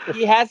ever.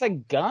 He has a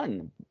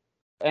gun,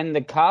 and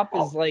the cop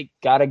is like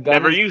got a gun.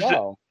 Never as used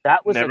well. it.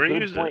 That was Never a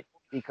good used point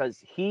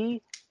because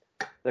the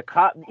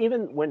cop,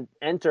 even when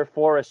enter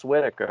Forrest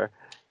Whitaker,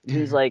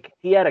 he's like,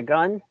 he had a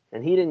gun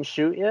and he didn't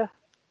shoot you.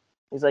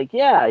 He's like,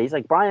 yeah. He's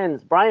like,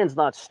 Brian's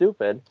not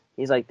stupid.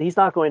 He's like, he's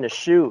not going to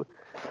shoot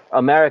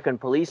American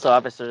police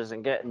officers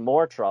and get in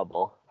more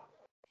trouble.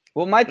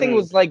 Well, my thing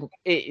was like,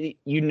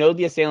 you know,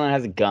 the assailant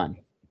has a gun.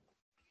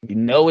 You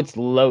know it's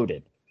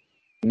loaded.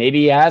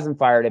 Maybe he hasn't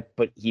fired it,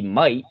 but he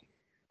might.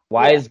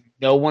 Why is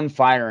no one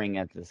firing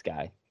at this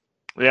guy?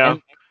 Yeah.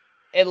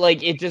 And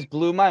it just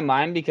blew my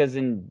mind because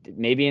in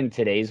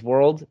today's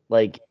world,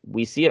 like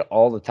we see it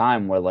all the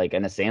time where like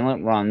an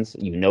assailant runs,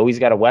 you know he's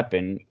got a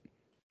weapon.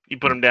 You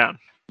put him down.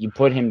 You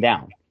put him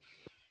down.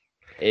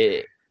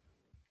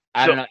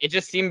 I don't know. It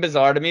just seemed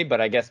bizarre to me,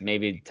 but I guess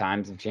maybe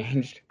times have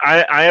changed.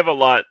 I have a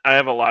lot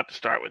to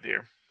start with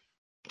here.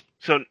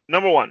 So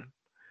number one,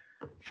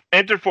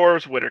 enter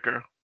Forrest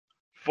Whitaker.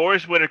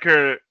 Forrest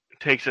Whitaker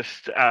takes a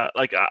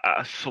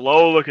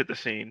slow look at the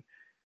scene,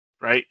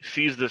 right?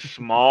 Sees the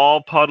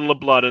small puddle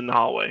of blood in the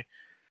hallway.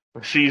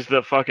 Sees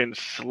the fucking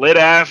slit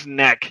ass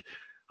neck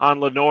on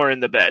Lenore in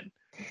the bed.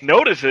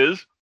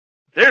 Notices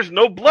there's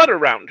no blood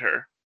around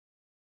her.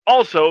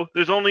 Also,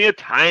 there's only a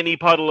tiny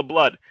puddle of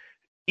blood.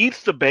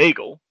 Eats the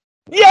bagel.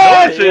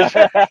 Yes!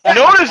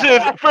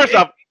 Notices first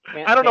off,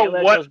 I don't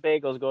know what those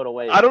bagels go to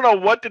waste. I don't know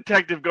what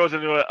detective goes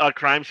into a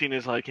crime scene and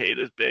is like, hey,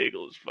 this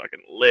bagel is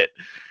fucking lit.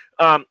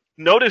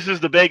 Notices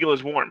the bagel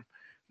is warm.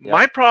 Yep.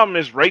 My problem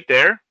is right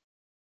there.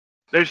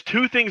 There's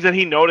two things that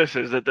he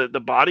notices: that the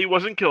body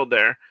wasn't killed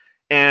there,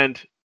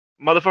 and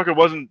motherfucker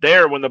wasn't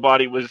there when the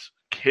body was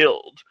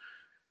killed.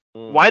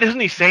 Why doesn't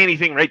he say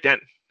anything right then?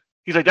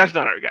 He's like, that's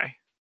not our guy.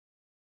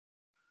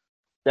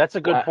 That's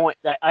a good point.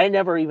 I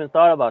never even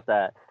thought about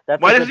that.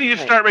 Why doesn't he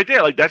just start right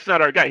there? Like, that's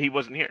not our guy. He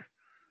wasn't here.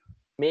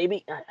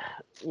 Maybe,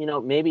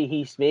 maybe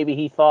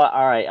he thought,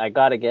 all right, I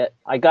gotta get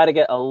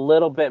a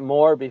little bit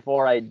more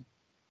before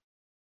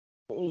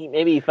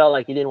maybe he felt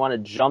like he didn't want to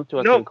jump to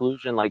a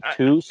conclusion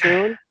too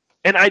soon.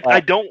 And I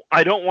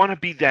don't want to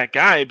be that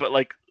guy, but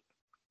like,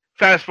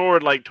 fast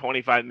forward like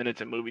 25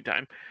 minutes in movie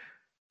time.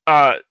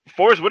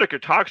 Forrest Whitaker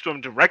talks to him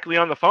directly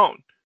on the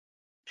phone.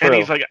 True. And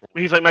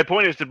he's like, my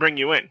point is to bring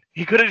you in.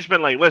 He could have just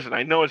been like, listen,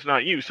 I know it's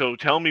not you, so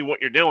tell me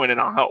what you're doing and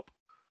I'll help.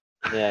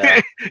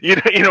 Yeah. you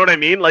know what I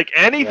mean? Like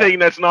anything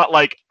that's not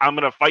like, I'm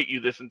going to fight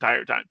you this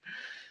entire time.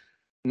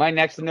 My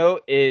next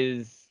note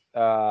is,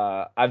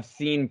 I've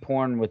seen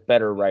porn with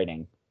better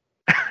writing.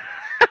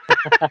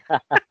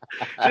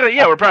 So,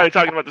 yeah, we're probably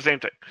talking about the same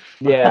thing.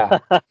 Yeah.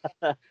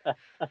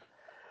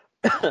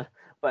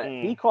 But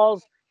he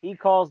calls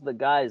the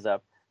guys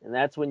up, and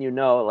that's when you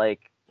know,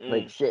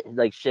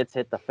 shit's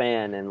hit the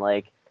fan, and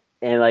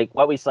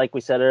what we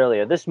said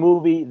earlier, this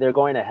movie, they're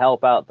going to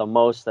help out the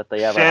most that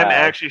they ever Sam have.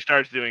 actually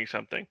starts doing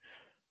something.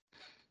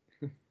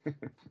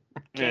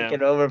 Can't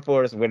get over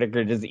Forrest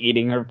Whitaker just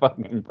eating her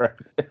fucking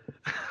breakfast.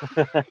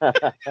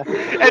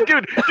 And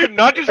dude,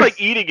 not just like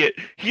eating it.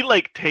 He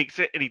like takes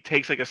it and he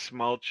takes like a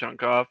small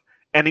chunk off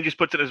and he just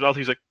puts it in his mouth.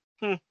 He's like,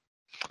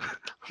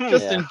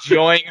 just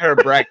enjoying her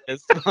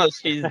breakfast while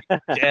she's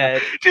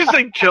dead. Just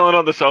like chilling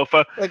on the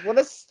sofa. Like, what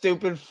a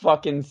stupid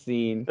fucking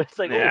scene. It's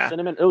like,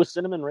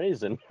 cinnamon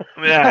raisin.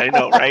 Yeah, I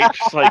know, right?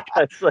 Just like,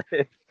 it's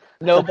like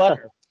no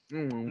butter.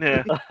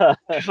 Yeah,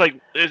 just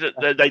like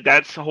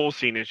that whole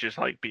scene is just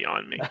like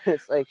beyond me.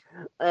 It's like,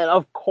 and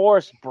of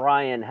course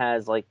Brian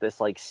has like this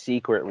like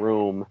secret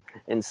room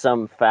in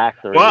some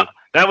factory. Well,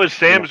 that was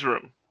Sam's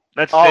room.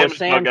 That's Sam's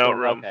dugout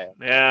room. Okay.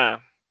 Yeah,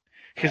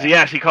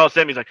 because he calls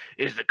Sam. He's like,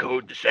 "Is the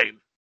code the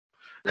same?"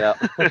 Yeah,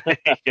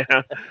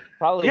 yeah,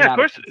 probably. Yeah, not of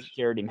course a it is.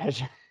 Security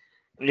measure.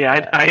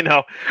 Yeah, I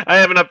know. I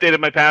haven't updated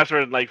my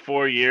password in like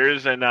 4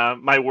 years, and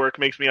my work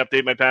makes me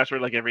update my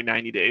password like every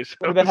 90 days.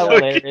 Would have been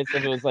hilarious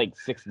if it was like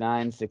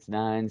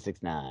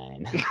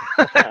 696969.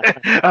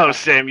 Oh,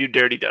 Sam, you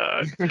dirty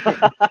dog.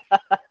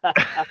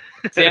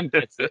 Sam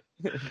gets it.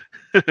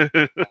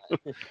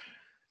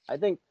 I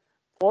think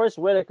Forrest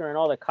Whitaker and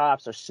all the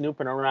cops are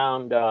snooping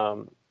around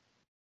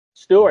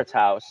Stewart's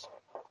house.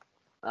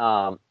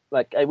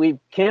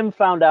 Kim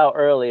found out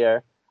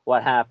earlier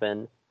what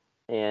happened,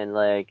 and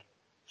like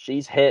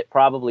she's hit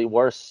probably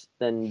worse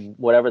than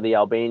whatever the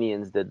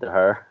Albanians did to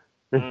her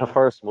in the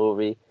first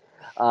movie.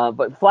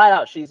 But flat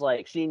out, she's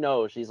like, she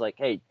knows. She's like,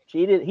 hey,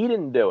 he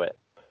didn't do it.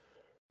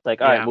 It's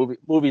like, all right,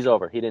 movie's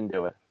over. He didn't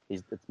do it.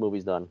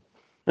 Movie's done.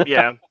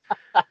 Yeah.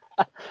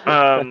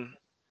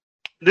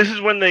 This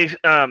is when they.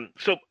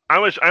 So I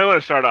want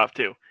to start off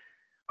too.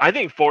 I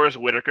think Forrest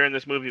Whitaker in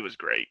this movie was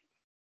great.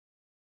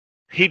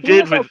 He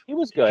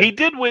was good. He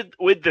did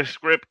with the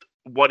script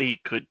what he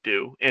could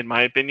do, in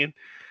my opinion.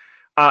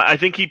 I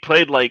think he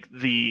played like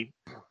the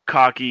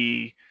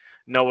cocky,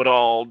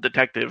 know-it-all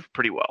detective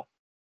pretty well.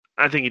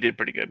 I think he did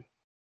pretty good.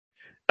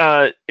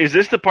 Is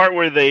this the part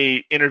where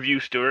they interview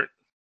Stewart?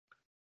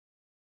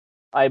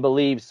 I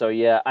believe so.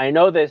 Yeah, I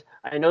know this.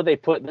 I know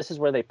this is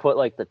where they put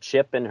like the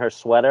chip in her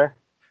sweater.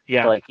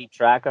 Yeah, to like keep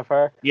track of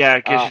her. Yeah,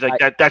 because she's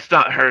like that's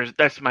not hers.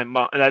 That's my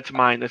mom. That's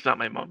mine. That's not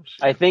my mom's.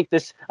 I think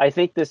this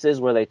is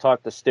where they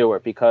talk to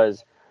Stewart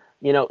because,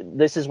 you know,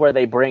 this is where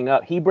he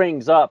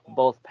brings up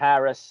both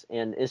Paris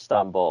and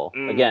Istanbul.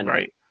 Again,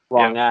 right.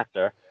 Wrong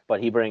actor,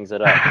 but he brings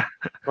it up.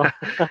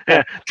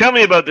 Yeah. Tell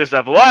me about this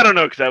stuff. Well, I don't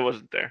know because I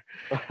wasn't there.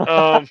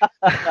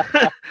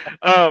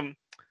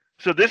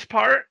 So this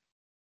part,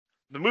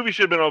 the movie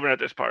should have been over at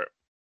this part.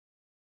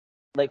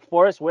 Like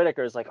Forrest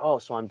Whitaker is like, oh,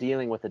 so I'm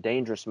dealing with a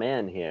dangerous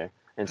man here,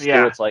 and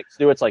Stewart's like,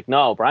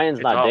 no, Brian's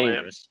not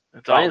dangerous.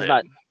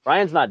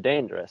 Brian's not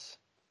dangerous.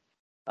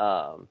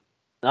 Not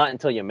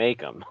until you make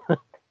him.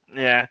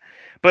 Yeah,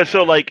 but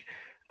so like,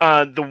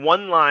 the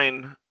one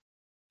line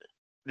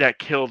that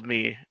killed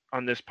me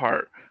on this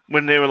part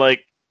when they were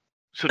like,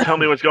 so tell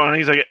me what's going on.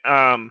 He's like,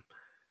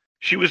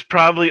 she was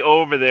probably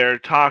over there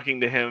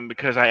talking to him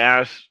because I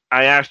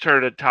asked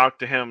her to talk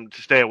to him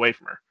to stay away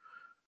from her.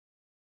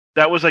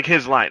 That was like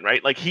his line,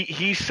 right? Like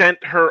he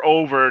sent her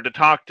over to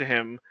talk to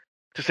him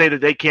to say that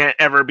they can't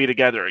ever be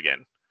together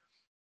again.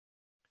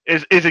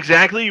 Is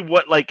exactly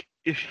what, like,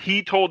 if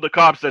he told the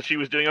cops that she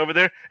was doing over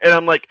there, and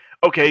I'm like,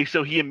 okay,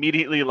 so he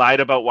immediately lied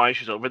about why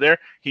she's over there.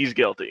 He's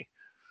guilty.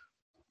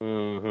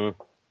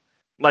 Mm-hmm.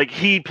 Like,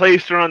 he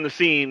placed her on the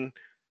scene,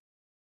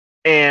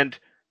 and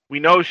we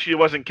know she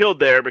wasn't killed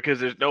there because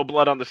there's no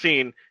blood on the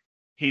scene.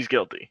 He's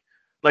guilty.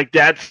 Like,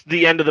 that's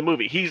the end of the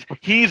movie. He's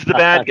the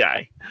bad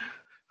guy.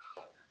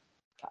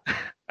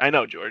 I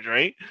know, George,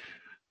 right?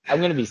 I'm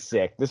going to be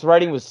sick. This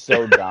writing was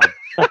so dumb.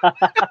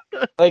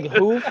 Like,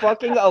 who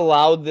fucking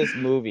allowed this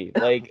movie?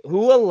 Like,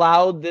 who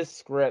allowed this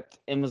script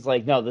and was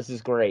like, no, this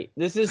is great.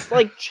 This is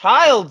like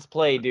child's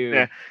play, dude.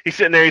 Yeah. He's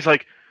sitting there, he's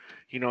like,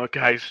 you know what,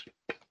 guys?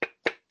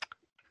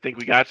 Think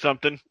we got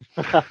something?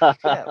 Yeah,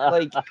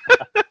 like,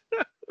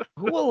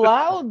 who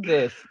allowed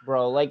this,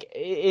 bro? Like,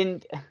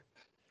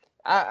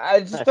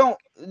 I just don't,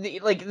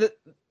 like,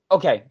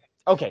 okay.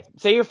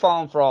 Say you're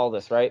falling for all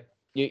this, right?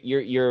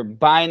 You're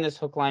buying this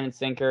hook, line, and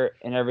sinker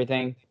and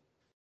everything.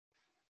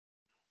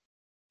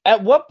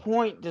 At what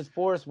point does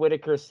Forrest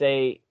Whitaker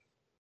say,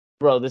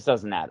 bro, this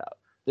doesn't add up?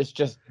 This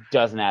just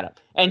doesn't add up.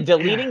 And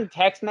deleting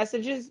text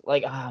messages,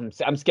 like, I'm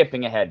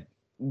skipping ahead,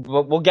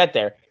 but we'll get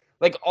there.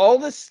 Like, all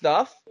this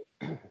stuff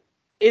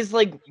is,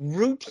 like,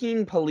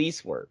 routine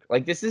police work.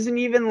 Like, this isn't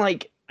even,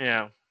 like,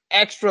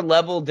 extra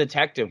level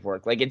detective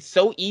work. Like, it's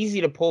so easy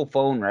to pull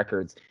phone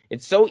records.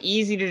 It's so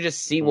easy to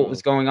just see what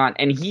was going on.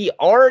 And he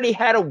already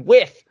had a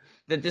whiff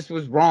that this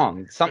was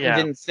wrong. Something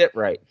didn't sit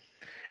right.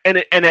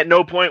 And at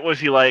no point was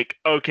he like,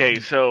 okay,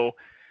 so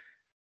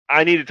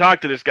I need to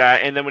talk to this guy.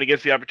 And then when he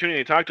gets the opportunity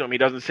to talk to him, he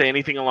doesn't say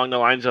anything along the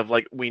lines of,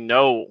 like, we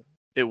know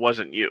it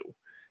wasn't you.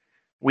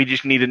 We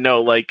just need to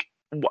know, like,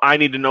 I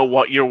need to know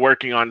what you're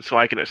working on so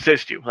I can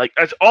assist you. Like,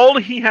 that's all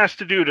he has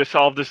to do to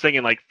solve this thing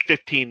in, like,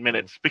 15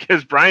 minutes.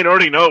 Because Brian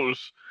already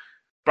knows.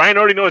 Brian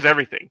already knows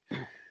everything.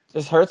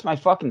 Just hurts my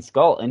fucking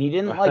skull. And he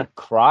didn't, like,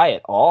 cry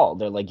at all.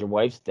 They're like, your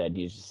wife's dead.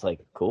 He's just like,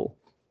 cool.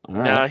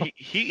 Right.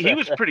 He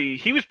was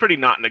pretty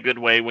not in a good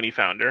way when he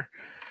found her.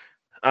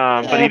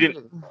 But he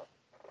didn't.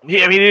 He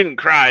didn't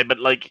cry, but,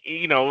 like,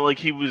 you know, like,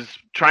 he was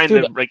trying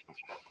to, like.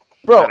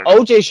 Bro,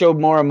 OJ showed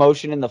more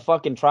emotion in the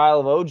fucking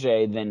trial of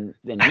OJ than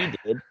he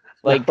did.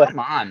 Like, come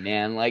on,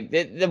 man. Like,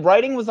 the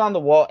writing was on the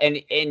wall,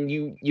 and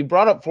you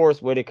brought up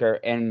Forrest Whitaker,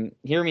 and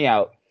hear me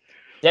out.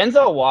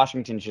 Denzel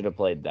Washington should have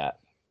played that.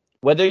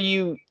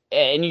 You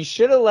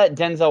should have let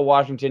Denzel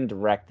Washington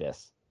direct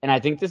this. And I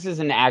think this is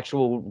an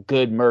actual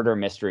good murder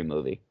mystery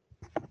movie.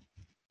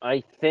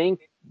 I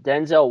think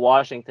Denzel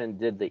Washington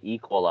did The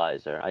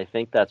Equalizer. I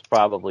think that's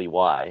probably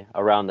why,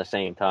 around the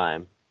same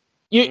time.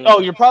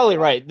 You're probably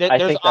right.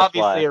 There's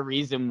obviously why. a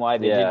reason why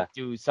they didn't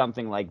do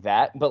something like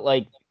that. But,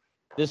 like,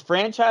 this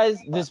franchise,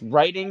 this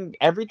writing,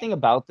 everything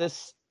about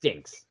this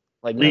stinks.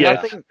 Like,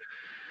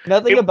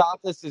 nothing about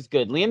this is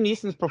good. Liam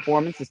Neeson's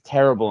performance is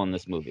terrible in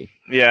this movie.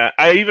 Yeah,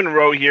 I even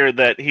wrote here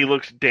that he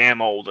looks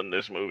damn old in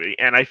this movie.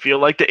 And I feel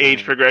like the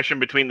age progression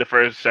between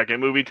the second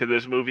movie to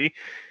this movie,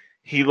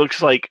 he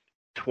looks like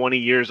 20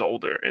 years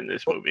older in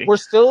this movie. We're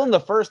still in the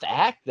first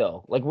act,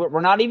 though. Like,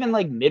 we're not even,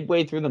 like,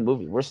 midway through the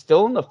movie. We're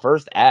still in the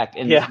first act.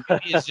 And this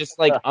movie is just,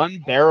 like,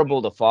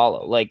 unbearable to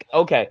follow. Like,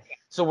 okay,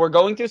 so we're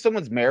going through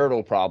someone's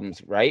marital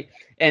problems, right?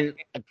 And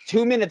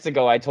 2 minutes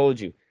ago, I told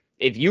you,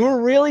 if you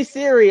were really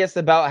serious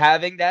about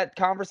having that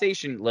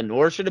conversation,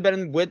 Lenore should have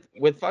been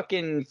with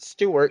fucking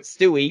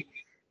Stewie.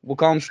 We'll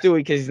call him Stewie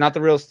because he's not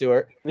the real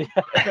Stewart.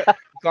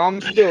 Call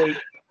him Stewie.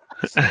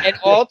 And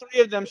all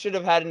three of them should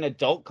have had an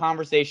adult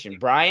conversation.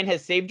 Brian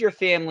has saved your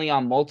family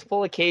on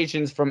multiple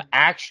occasions from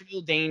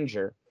actual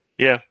danger.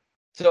 Yeah.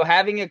 So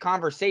having a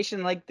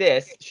conversation like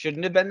this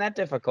shouldn't have been that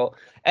difficult.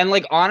 And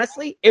like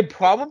honestly, it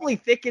probably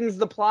thickens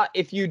the plot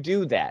if you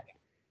do that.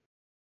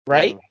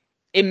 Right?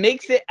 It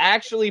makes it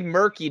actually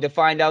murky to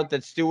find out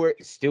that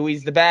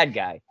Stewie's the bad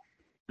guy.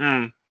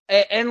 And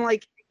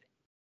like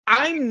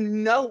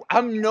I'm no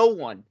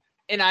one.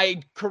 And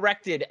I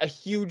corrected a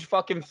huge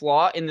fucking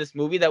flaw in this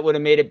movie that would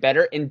have made it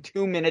better in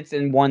 2 minutes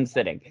in one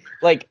sitting.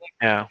 Like,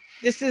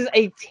 this is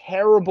a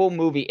terrible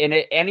movie. And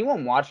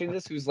anyone watching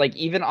this who's like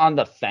even on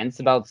the fence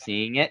about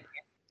seeing it,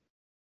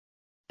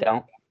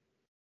 don't.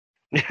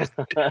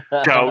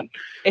 Don't.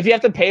 If you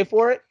have to pay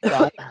for it,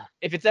 don't.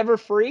 If it's ever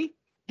free,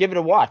 give it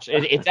a watch.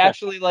 It's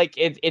actually like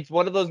it's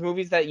one of those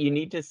movies that you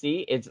need to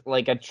see. It's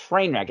like a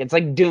train wreck. It's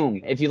like Doom.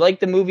 If you like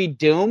the movie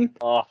Doom,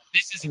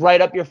 this is right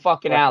up your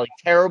fucking alley.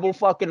 Terrible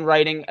fucking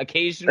writing,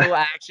 occasional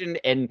action,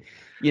 and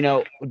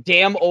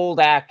damn old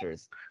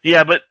actors.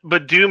 Yeah,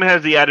 but Doom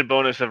has the added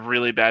bonus of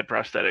really bad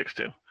prosthetics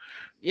too.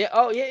 Yeah.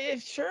 Oh yeah.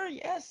 Sure.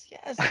 Yes.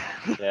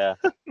 Yeah.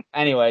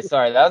 Anyway,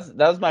 sorry. That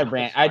was my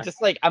rant. I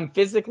just I'm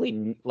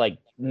physically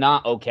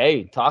not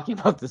okay talking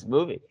about this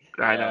movie.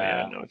 I know.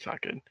 Yeah. No, it's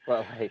not good.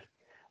 Well,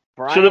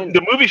 Brian, so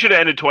the movie should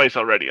have ended twice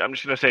already. I'm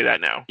just gonna say that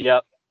now.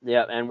 Yep,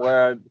 and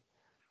we're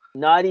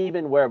not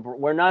even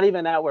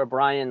at where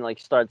Brian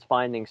starts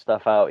finding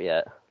stuff out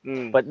yet.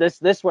 But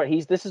this is where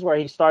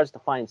he starts to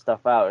find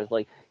stuff out. It's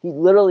like he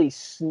literally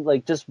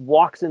just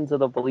walks into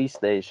the police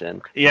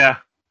station. Yeah,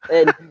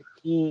 and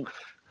he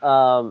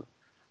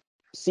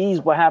sees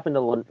what happened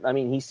to.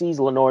 He sees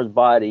Lenore's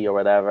body or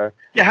whatever.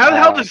 Yeah, how the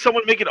hell does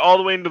someone make it all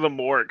the way into the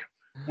morgue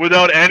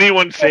without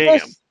anyone seeing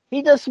him?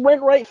 He just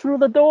went right through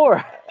the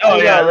door.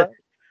 Oh yeah.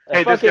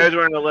 Hey, this guy's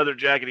wearing a leather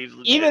jacket. He's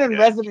even in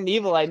Resident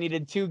Evil, I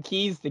needed 2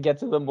 keys to get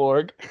to the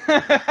morgue.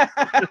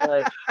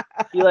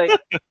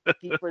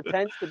 He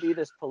pretends to be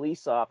this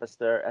police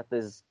officer at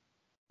this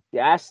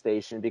gas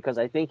station because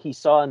I think he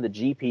saw in the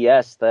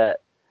GPS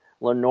that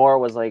Lenore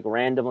was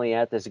randomly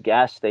at this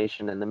gas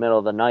station in the middle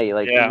of the night,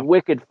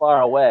 wicked far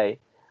away.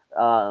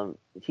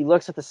 He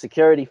looks at the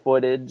security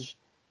footage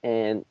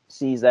and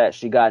sees that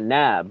she got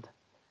nabbed,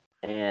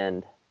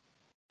 and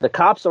the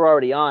cops are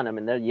already on him,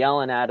 and they're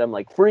yelling at him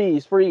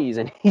freeze, freeze,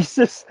 and he's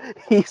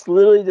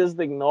literally just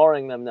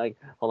ignoring them.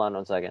 Hold on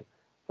 1 second.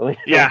 Let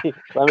me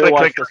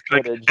watch this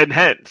footage.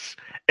 Enhance.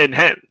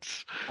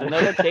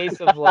 Another case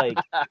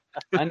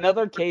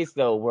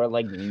though where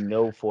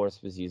no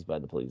force was used by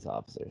the police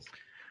officers.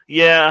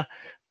 Yeah.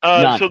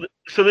 So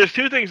there's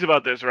 2 things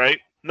about this,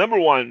 right? Number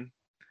 1,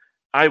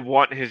 I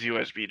want his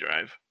USB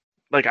drive.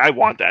 I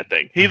want that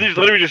thing. He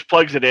literally just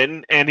plugs it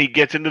in, and he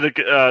gets into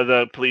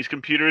the police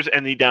computers,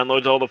 and he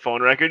downloads all the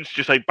phone records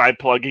just by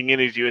plugging in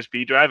his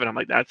USB drive. And I'm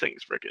like, that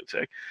thing's freaking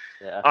sick.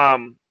 Yeah.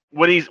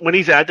 When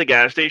he's at the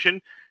gas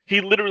station, he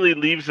literally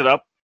leaves it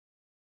up,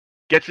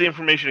 gets the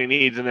information he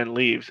needs, and then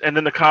leaves. And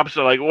then the cops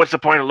are like, "What's the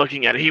point of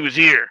looking at it? He was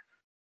here."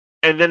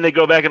 And then they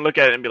go back and look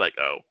at it and be like,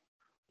 "Oh,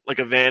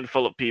 a van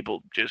full of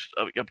people just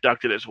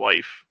abducted his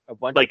wife." A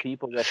bunch of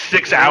people with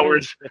 6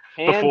 hours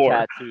before.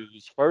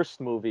 Tattoos, first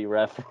movie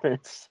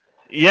reference.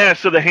 Yeah,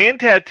 so the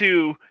hand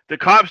tattoo, the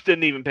cops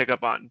didn't even pick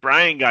up on.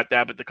 Brian got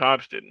that, but the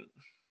cops didn't.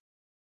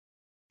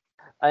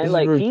 He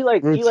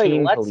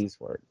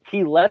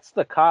lets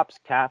the cops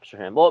capture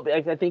him. Well,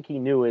 I think he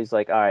knew he's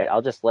all right,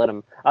 I'll just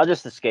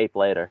escape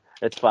later.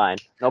 It's fine,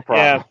 no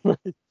problem.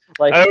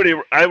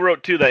 Yeah. I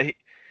wrote too that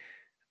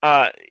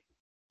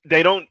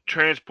they don't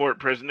transport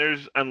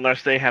prisoners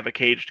unless they have a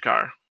caged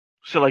car.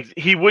 So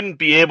he wouldn't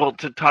be able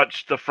to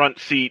touch the front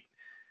seat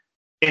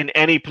in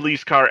any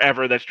police car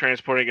ever that's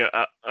transporting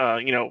a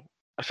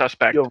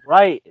suspect. You're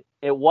right.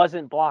 It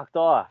wasn't blocked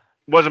off.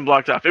 It wasn't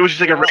blocked off. It was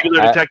just a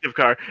regular detective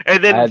car.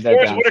 And then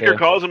Forrest Whitaker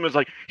calls him and is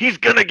like, "He's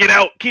gonna get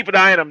out. Keep an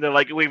eye on him." They're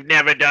like, "We've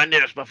never done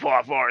this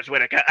before, Forrest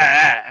Whitaker."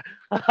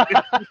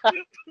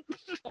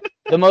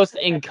 The most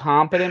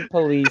incompetent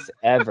police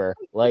ever.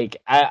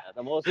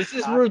 This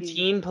is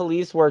routine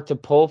police work to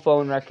pull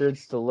phone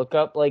records, to look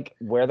up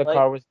where the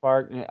car was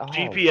parked.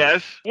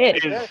 GPS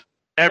is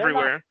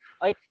everywhere.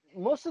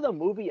 Most of the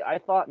movie, I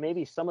thought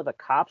maybe some of the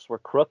cops were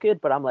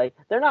crooked, but I'm like,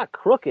 they're not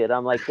crooked.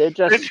 I'm like, they're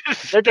just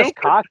stupid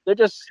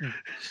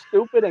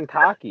and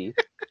cocky.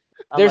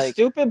 They're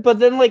stupid, but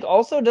then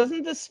also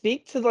doesn't this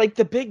speak to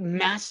the big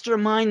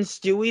mastermind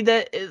Stewie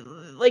that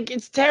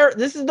it's terror?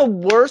 This is the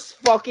worst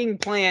fucking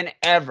plan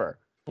ever,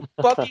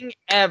 fucking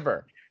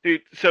ever.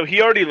 Dude, so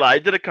he already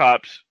lied to the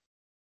cops,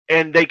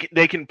 and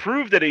they can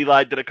prove that he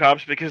lied to the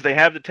cops because they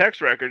have the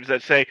text records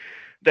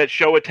that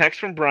show a text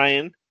from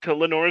Brian to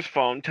Lenore's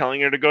phone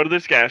telling her to go to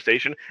this gas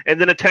station,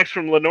 and then a text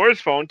from Lenore's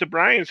phone to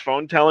Brian's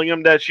phone telling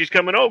him that she's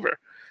coming over.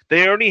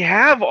 They already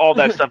have all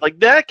that stuff.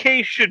 That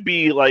case should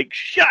be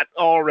shut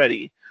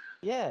already.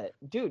 Yeah,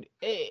 dude.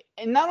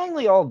 And not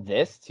only all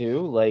this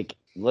too,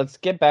 let's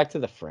get back to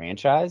the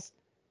franchise.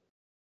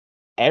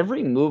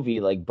 Every movie,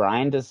 like,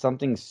 Brian does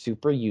something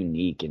super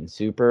unique and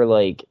super,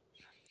 like,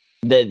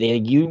 that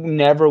you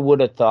never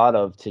would have thought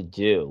of to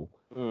do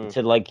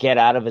to, like, get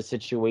out of a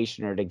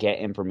situation or to get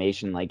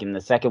information. Like, in the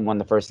second one,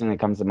 the first thing that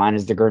comes to mind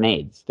is the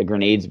grenades. The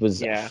grenades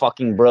was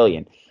fucking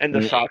brilliant. And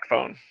the sock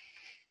phone.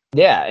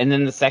 Yeah, and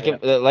then the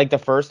second, like, the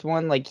first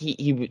one, like,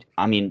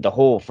 I mean, the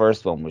whole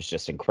first one was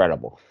just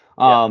incredible.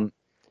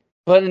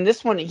 But in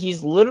this one,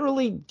 he's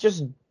literally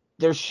just,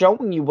 they're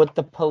showing you what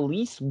the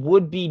police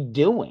would be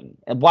doing.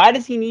 And why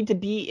does he need to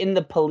be in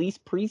the police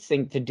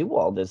precinct to do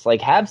all this? Like,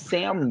 have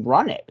Sam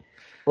run it.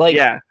 Like,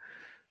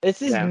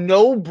 this is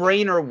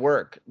no-brainer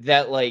work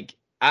that, like,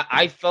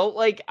 I felt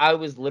like I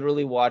was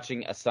literally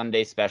watching a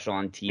Sunday special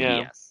on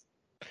TBS.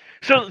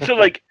 So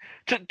like,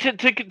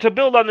 to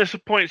build on this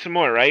point some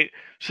more, right?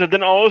 So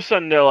then all of a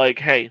sudden they're like,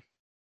 hey,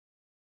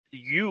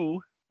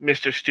 you,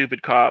 Mr.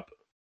 Stupid Cop,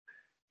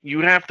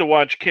 you have to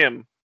watch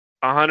Kim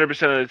 100%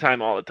 of the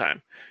time, all the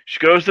time. She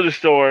goes to the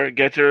store,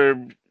 gets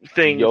her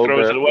thing,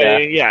 throws it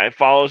away. Yeah, it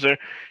follows her.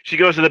 She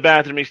goes to the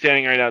bathroom. He's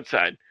standing right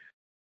outside.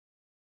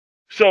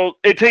 So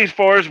it takes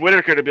Forrest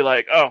Whitaker to be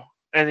like, oh,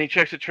 and he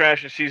checks the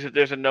trash and sees that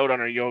there's a note on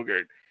her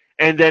yogurt.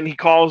 And then he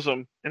calls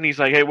him, and he's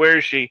like, hey, where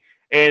is she?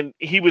 And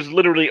he was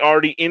literally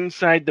already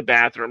inside the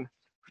bathroom,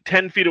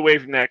 10 feet away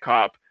from that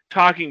cop,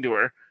 talking to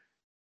her.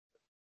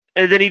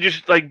 And then he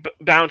just, like,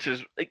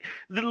 bounces. Like,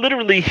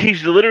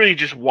 he's literally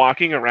just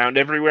walking around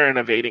everywhere and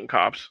evading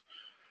cops.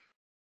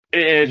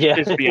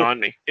 It's beyond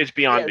me. It's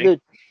beyond me.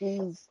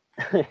 Look,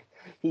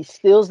 he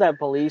steals that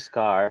police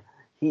car.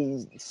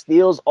 He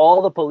steals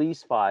all the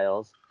police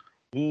files.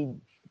 He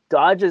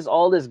dodges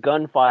all this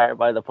gunfire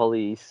by the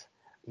police.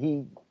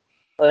 He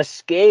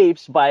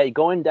escapes by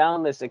going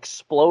down this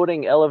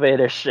exploding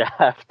elevator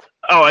shaft.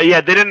 Oh,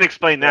 yeah, they didn't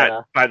explain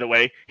that, by the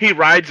way. He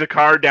rides a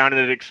car down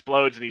and it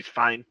explodes and he's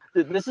fine.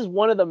 This is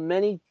one of the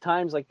many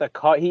times, like, the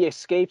car, he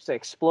escapes the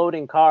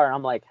exploding car, and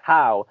I'm like,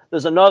 how?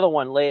 There's another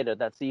one later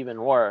that's even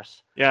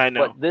worse. Yeah, I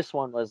know. But this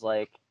one was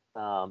like,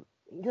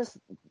 he just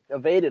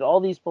evaded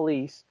all these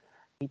police.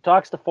 He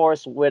talks to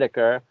Forrest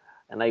Whitaker,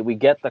 and we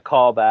get the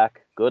call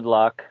back. Good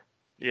luck.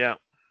 Yeah.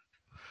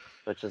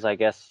 Which is, I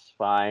guess,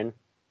 fine.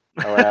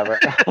 Or whatever.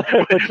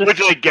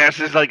 which I guess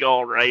is, like,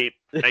 all right.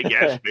 I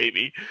guess,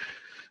 maybe.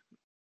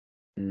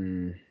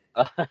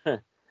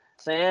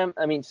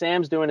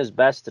 Sam's doing his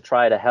best to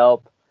try to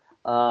help.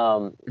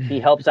 He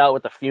helps out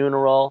with the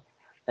funeral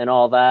and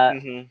all that.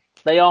 Mm-hmm.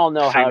 They all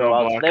know how to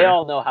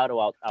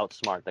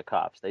outsmart the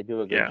cops. They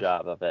do a good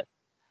job of it.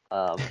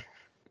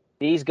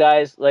 These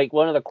guys, like,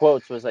 one of the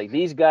quotes was like,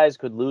 these guys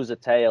could lose a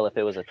tail if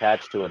it was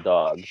attached to a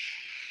dog.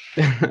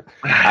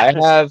 I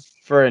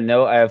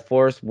have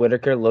Forrest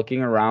Whitaker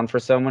looking around for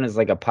someone as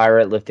like a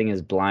pirate lifting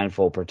his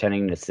blindfold,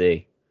 pretending to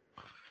see.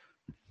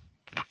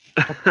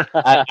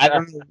 I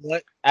don't know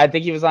what. I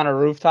think he was on a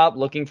rooftop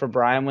looking for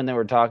Brian when they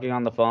were talking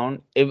on the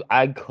phone.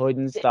 I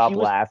couldn't stop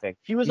laughing.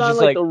 He was on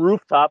like the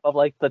rooftop of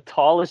like the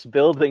tallest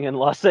building in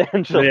Los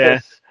Angeles. Yeah.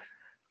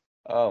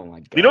 Oh my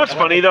god! You know what's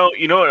funny though?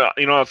 You know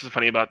what else is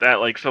funny about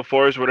that? Like, so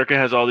Forrest Whitaker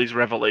has all these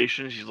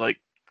revelations. He's like,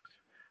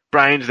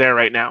 Brian's there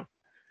right now.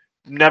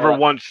 Never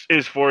once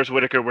is Forrest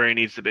Whitaker where he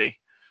needs to be.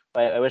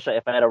 I wish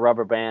if I had a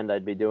rubber band,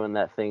 I'd be doing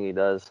that thing he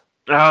does.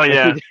 Oh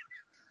yeah.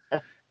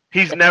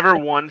 He's never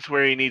once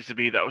where he needs to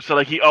be, though. So,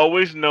 like, he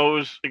always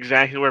knows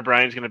exactly where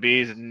Brian's going to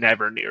be. He's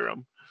never near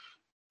him.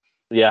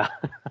 Yeah.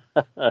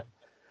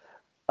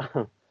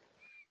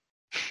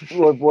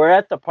 We're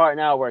at the part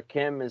now where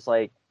Kim is,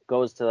 like,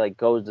 goes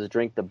to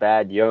drink the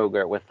bad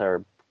yogurt with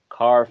her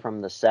car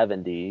from the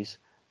 70s,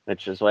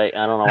 which is, like,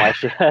 I don't know why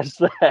she has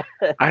that.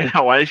 I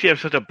know. Why does she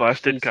have such a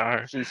busted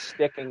car? She's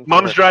sticking.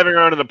 Mom's driving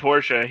around in the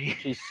Porsche.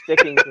 She's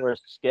sticking to her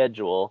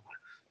schedule.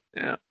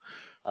 Yeah.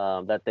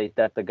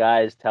 That the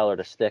guys tell her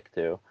to stick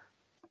to.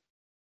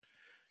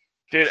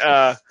 Dude,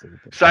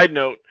 side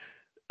note,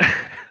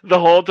 the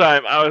whole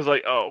time I was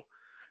like, oh,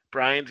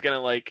 Brian's gonna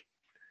like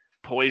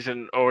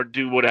poison or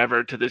do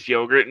whatever to this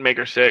yogurt and make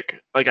her sick.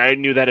 Like, I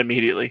knew that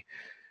immediately.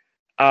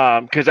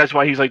 Because that's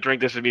why he's like, drink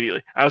this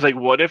immediately. I was like,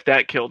 what if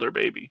that killed her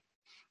baby?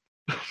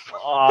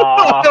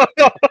 Because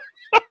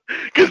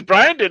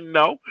Brian didn't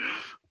know.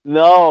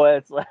 No,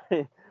 it's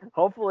like,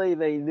 hopefully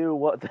they knew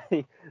what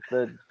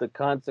the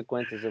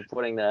consequences of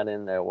putting that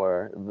in there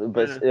were,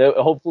 but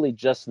hopefully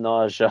just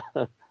nausea.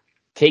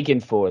 Taken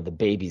for the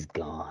baby's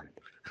gone.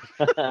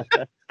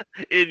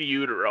 In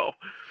utero.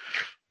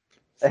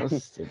 So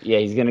yeah,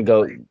 he's gonna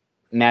go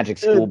magic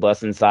school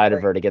bus inside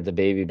of her to get the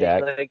baby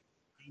back. Like,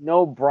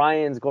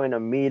 Brian's going to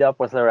meet up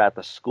with her at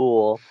the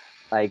school,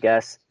 I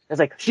guess. It's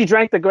like, she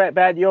drank the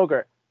bad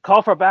yogurt.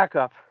 Call for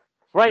backup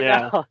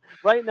now.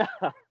 Right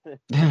now.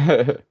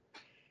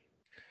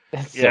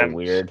 That's so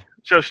weird.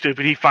 So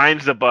stupid. He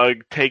finds the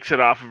bug, takes it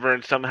off of her,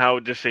 and somehow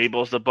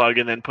disables the bug,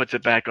 and then puts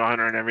it back on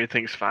her, and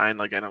everything's fine.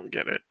 Like, I don't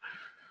get it.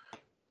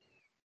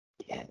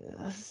 Yeah,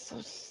 that's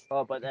so...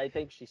 Oh, but I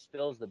think she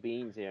spills the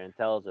beans here and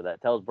tells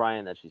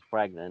Brian that she's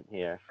pregnant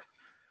here.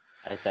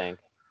 I think.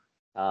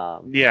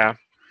 Yeah.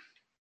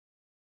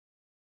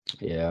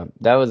 Yeah,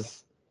 that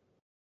was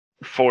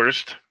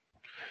forced.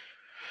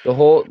 The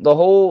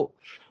whole,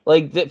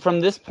 like, from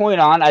this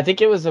point on, I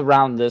think it was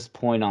around this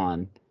point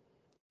on,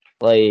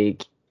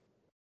 like,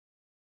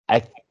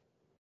 I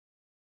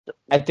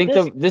think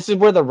this is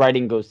where the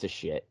writing goes to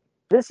shit.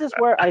 This is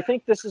where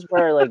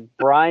like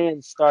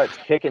Brian starts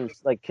kicking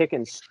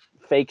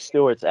fake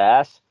Stewart's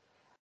ass.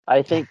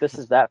 I think this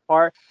is that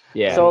part.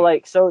 Yeah.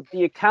 So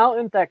the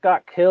accountant that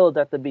got killed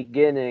at the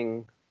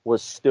beginning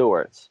was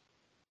Stewart's.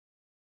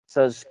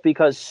 So it's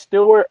because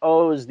Stewart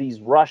owes these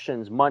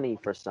Russians money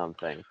for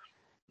something.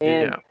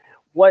 And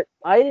what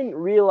I didn't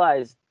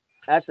realize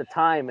at the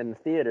time in the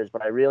theaters,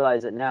 but I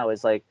realize it now,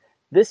 is like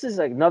this is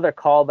another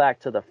callback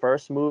to the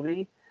first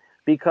movie,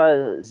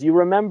 because you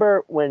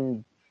remember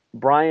when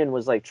Brian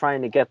was like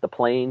trying to get the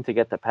plane to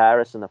get to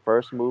Paris in the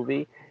first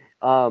movie,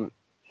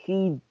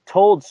 he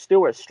told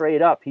Stewart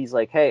straight up, he's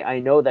like, "Hey, I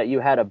know that you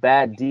had a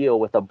bad deal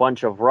with a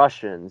bunch of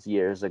Russians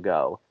years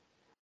ago.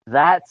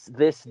 That's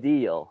this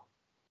deal.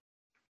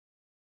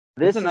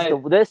 This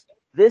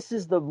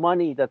is the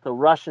money that the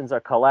Russians are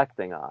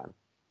collecting on."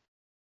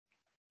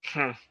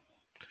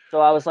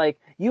 So I was like,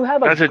 "You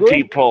have a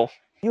deep pull.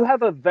 You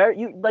have a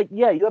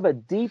you have a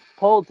deep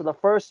pull to the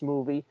first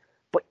movie,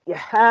 but you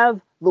have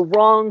the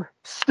wrong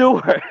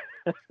Stewart."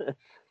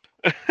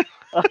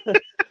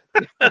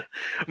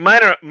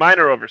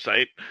 minor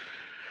oversight.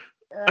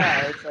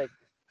 Yeah, it's like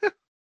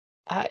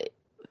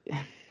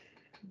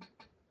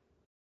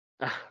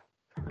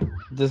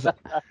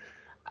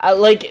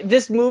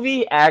this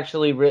movie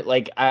actually,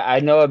 like, I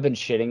know I've been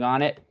shitting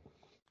on it.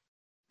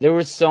 There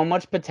was so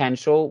much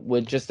potential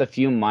with just a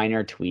few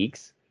minor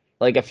tweaks.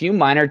 Like, a few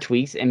minor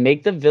tweaks and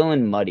make the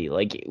villain muddy.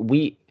 Like, I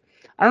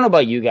don't know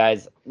about you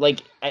guys.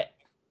 Like,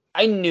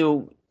 I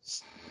knew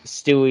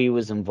Stewie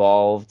was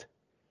involved.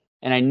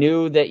 And I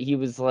knew that he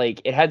was,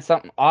 like, it had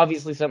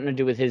obviously something to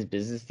do with his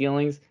business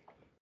dealings.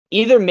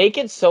 Either make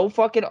it so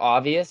fucking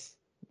obvious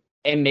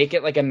and make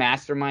it like a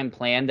mastermind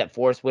plan that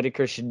Forrest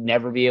Whitaker should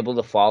never be able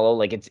to follow.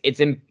 Like,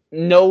 it's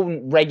no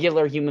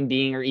regular human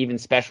being or even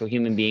special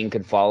human being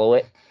could follow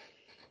it.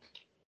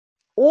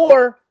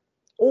 Or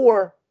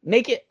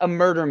make it a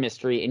murder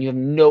mystery and you have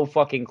no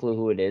fucking clue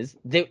who it is.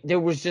 There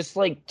was just,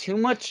 like, too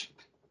much,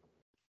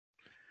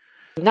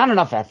 not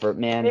enough effort,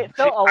 man. It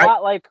felt a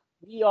lot like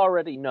we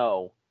already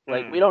know.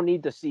 Like, we don't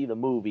need to see the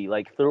movie,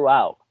 like,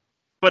 throughout.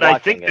 But I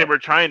think they were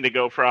trying to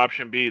go for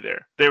option B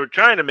there. They were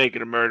trying to make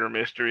it a murder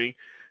mystery,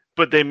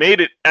 but they made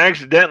it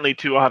accidentally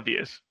too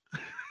obvious.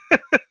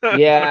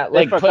 Yeah,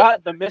 like, they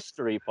forgot the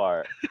mystery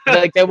part.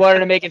 Like, they wanted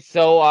to make it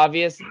so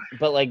obvious,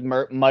 but, like,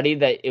 muddy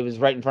that it was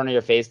right in front of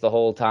your face the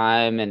whole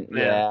time. And,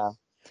 yeah.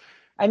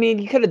 I mean,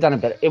 you could have done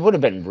it better. It would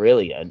have been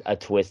really a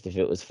twist if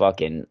it was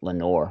fucking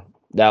Lenore.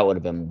 That would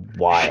have been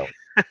wild.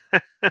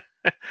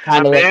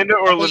 Amanda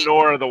or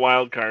Lenore are the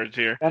wild cards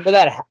here. Remember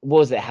that? What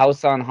was it,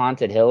 House on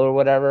Haunted Hill or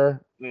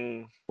whatever?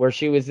 Where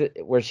she was in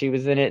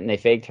it and they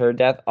faked her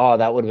death. Oh,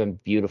 that would have been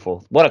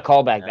beautiful. What a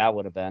callback that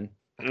would have been.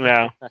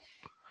 Yeah.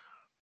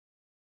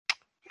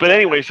 But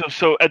anyway,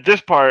 so at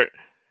this part,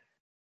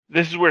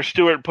 this is where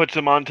Stewart puts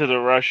him onto the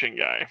Russian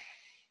guy,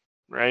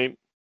 right?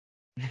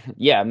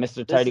 Yeah,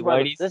 Mr. Tidy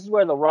Whitey. This is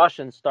where the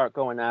Russians start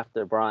going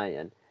after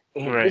Brian.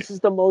 And this is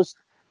the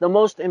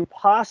most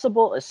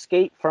impossible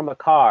escape from a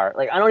car.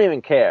 Like, I don't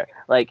even care.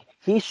 Like,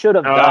 he should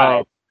have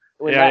died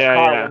when that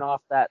car went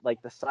off that,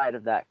 like, the side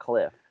of that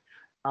cliff.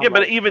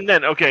 But even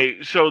then,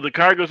 okay, so the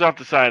car goes off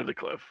the side of the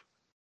cliff,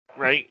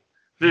 right?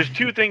 There's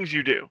two things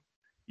you do.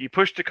 You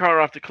push the car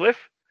off the cliff,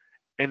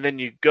 and then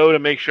you go to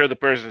make sure the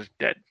person's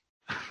dead.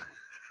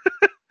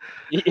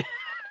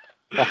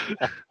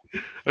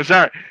 I'm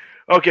sorry.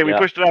 Okay, we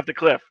pushed it off the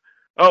cliff.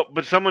 Oh,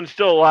 but someone's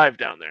still alive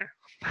down there.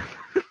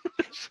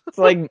 It's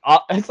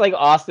like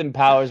Austin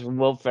Powers when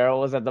Will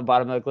Ferrell was at the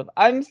bottom of the cliff.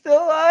 I'm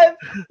still alive.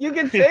 You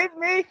can save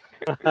me.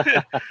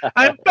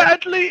 I'm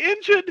badly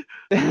injured.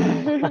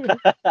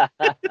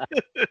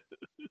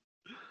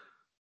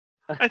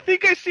 I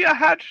think I see a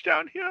hatch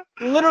down here.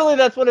 Literally,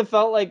 that's what it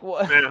felt like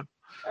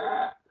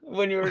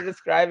when you were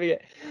describing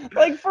it.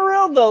 Like, for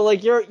real though,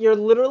 like you're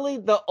literally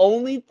the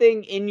only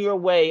thing in your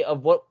way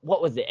of what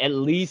was it? At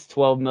least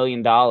 $12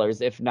 million,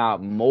 if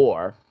not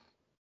more,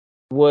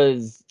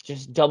 was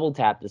just double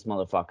tap this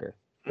motherfucker,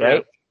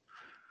 right?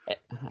 Yeah.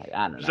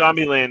 I don't know.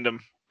 Zombie land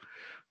him.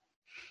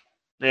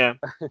 Yeah.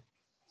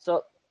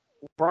 So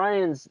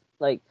Brian's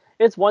like,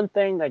 it's one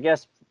thing, I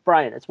guess,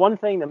 Brian, it's one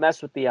thing to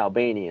mess with the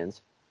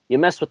Albanians. You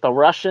mess with the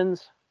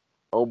Russians,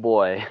 oh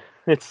boy.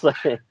 It's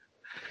like...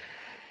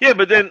 Yeah,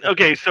 but then,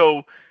 okay,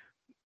 so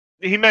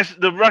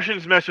the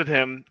Russians mess with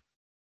him.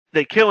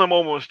 They kill him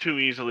almost too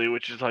easily,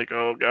 which is like,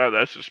 oh god,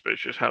 that's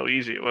suspicious how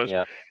easy it was.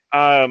 Yeah.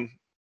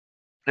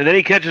 And then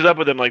he catches up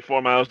with him like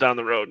 4 miles down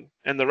the road.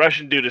 And the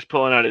Russian dude is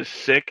pulling out his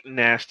sick,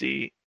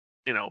 nasty,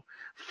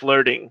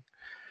 flirting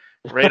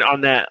right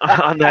on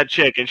that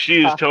chick. And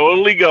she is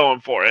totally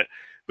going for it.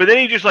 But then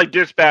he just like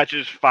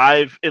dispatches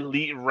 5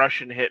 elite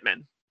Russian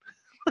hitmen.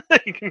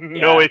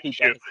 No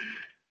issue.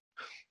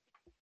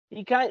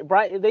 They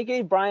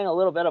gave Brian a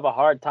little bit of a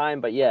hard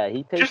time, but yeah,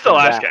 he takes just the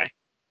last guy.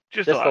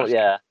 Just the last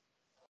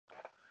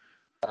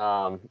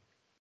guy.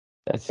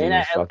 That scene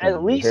And was fucking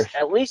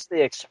at least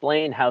they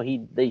explain how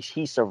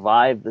he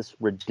survived this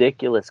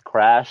ridiculous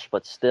crash,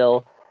 but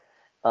still,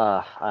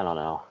 I don't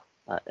know.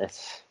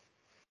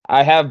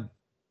 I have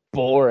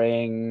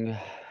boring.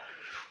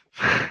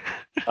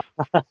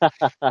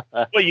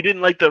 Well, you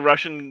didn't like the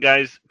Russian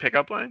guy's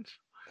pickup lines?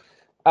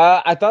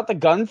 I thought the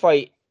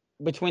gunfight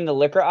between the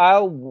liquor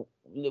aisle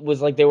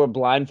was like they were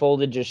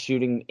blindfolded, just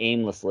shooting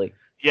aimlessly.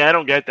 Yeah, I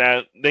don't get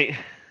that.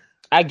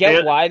 I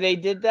get why they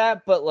did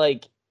that, but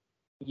like,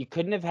 you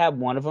couldn't have had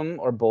one of them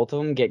or both of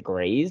them get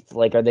grazed.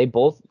 Like, they're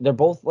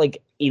both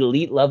like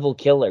elite level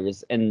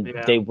killers, and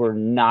they were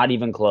not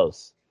even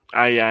close.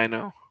 Yeah, I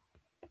know.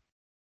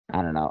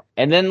 I don't know.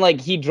 And then like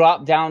he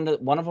dropped down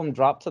one of them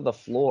dropped to the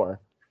floor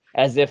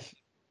as if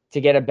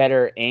to get a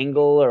better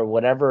angle or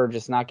whatever, or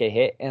just not get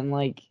hit. And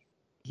like,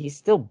 he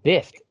still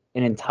biffed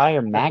an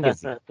entire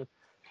magazine.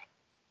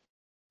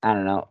 I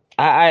don't know.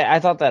 I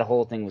thought that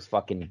whole thing was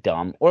fucking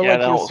dumb. Or like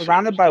you're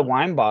surrounded by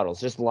wine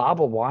bottles. Just lob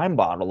a wine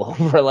bottle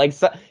over. Like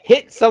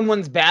hit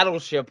someone's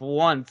battleship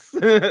once.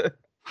 So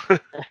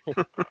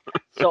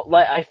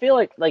like I feel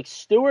like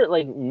Stewart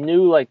like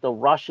knew like the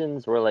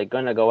Russians were like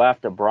gonna go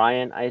after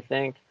Brian, I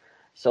think.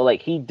 So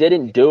like he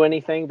didn't do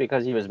anything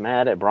because he was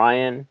mad at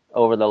Brian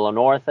over the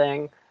Lenore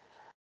thing.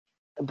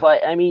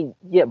 But I mean,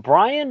 yeah,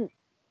 Brian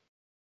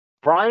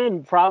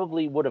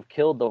probably would have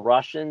killed the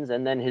Russians,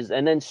 and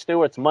then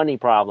Stewart's money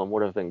problem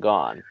would have been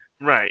gone.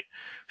 Right.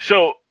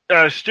 So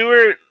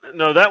Stewart,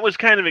 no, that was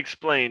kind of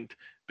explained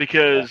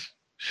because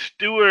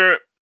Stewart,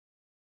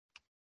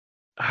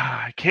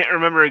 I can't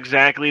remember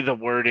exactly the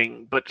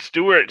wording, but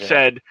Stewart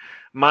said,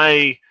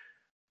 my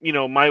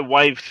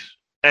wife's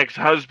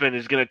ex-husband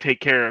is going to take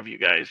care of you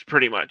guys,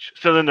 pretty much.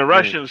 So then the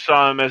Russians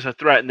saw him as a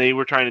threat, and they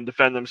were trying to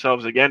defend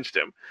themselves against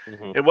him.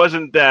 Mm-hmm. It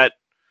wasn't that,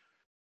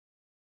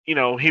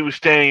 he was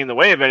standing in the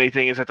way of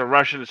anything. Is that the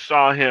Russians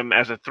saw him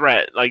as a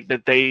threat, like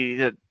that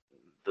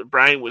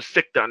Brian was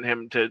sicked on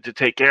him to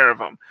take care of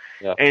him.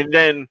 Yeah. And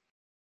then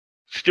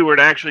Stewart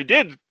actually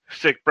did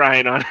sick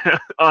Brian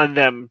on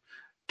them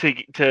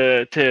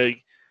to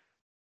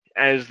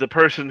as the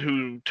person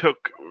who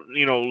took,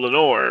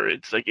 Lenore.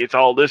 It's like, it's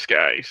all this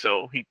guy.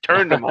 So he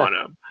turned him on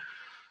him.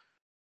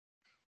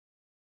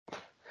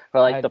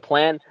 But like the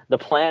plan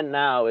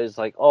now is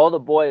like all the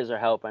boys are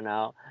helping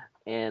out.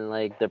 And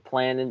like the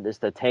plan is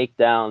to take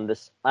down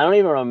this. I don't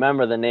even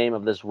remember the name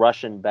of this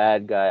Russian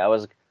bad guy.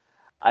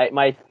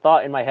 My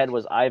thought in my head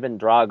was Ivan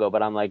Drago,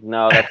 but I'm like,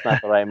 no, that's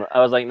not the right. I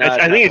was like, no.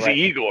 I think it's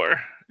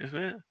Igor,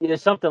 isn't it? Yeah,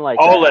 something like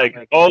Oleg.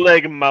 that.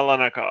 Oleg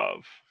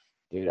Malenikov.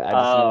 Dude, I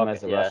just knew him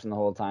as a Russian the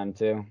whole time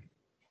too.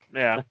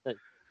 Yeah.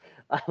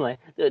 I'm like,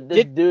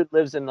 this dude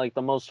lives in like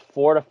the most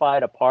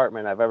fortified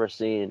apartment I've ever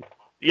seen.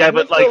 Yeah,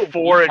 but like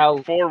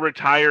four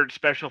retired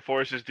special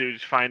forces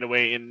dudes find a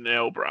way in,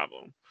 no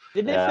problem.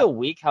 Didn't it feel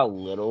weak how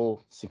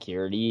little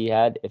security he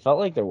had? It felt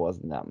like there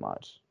wasn't that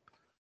much.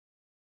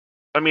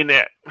 I mean,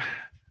 there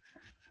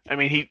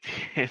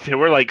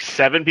were like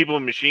 7 people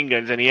with machine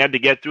guns, and he had to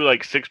get through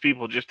like 6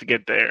 people just to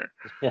get there.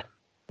 Yeah.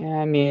 Yeah,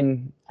 I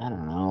mean, I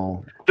don't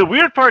know. The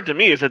weird part to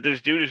me is that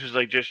this dude is just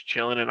like just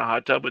chilling in a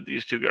hot tub with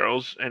these 2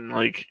 girls, and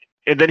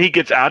then he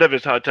gets out of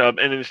his hot tub,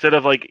 and instead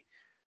of like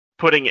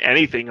putting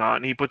anything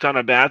on, he puts on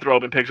a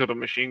bathrobe and picks up a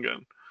machine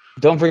gun.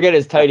 Don't forget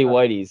his tighty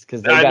whities,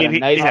 because they got a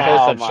nice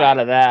close-up shot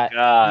of that.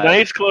 God.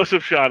 Nice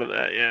close-up shot of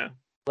that, yeah.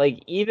 Like,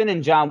 even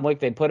in John Wick,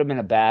 they put him in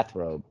a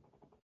bathrobe,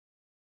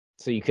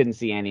 so you couldn't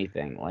see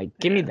anything. Like,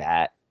 give me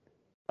that.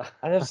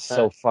 That is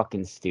so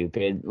fucking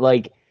stupid.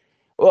 Like,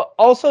 well,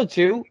 also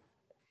too,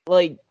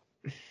 like,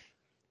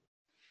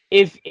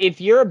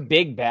 if you're a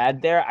big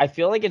bad there, I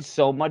feel like it's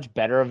so much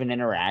better of an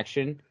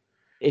interaction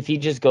if he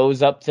just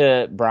goes up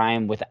to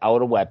Brian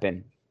without a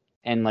weapon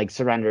and like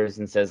surrenders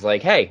and says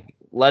like, "Hey,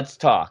 let's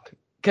talk,"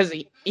 because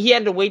he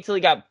had to wait till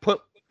he got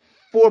put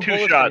 4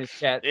 bullets in his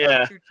chest,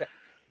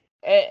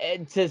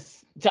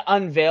 to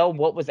unveil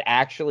what was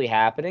actually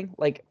happening.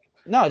 Like,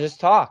 no, just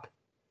talk.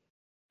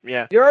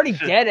 Yeah, you're already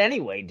dead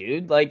anyway,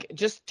 dude. Like,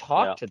 just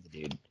talk to the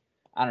dude.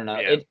 I don't know.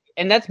 Yeah.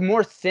 And that's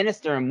more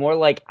sinister and more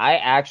like, I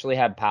actually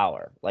have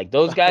power. Like,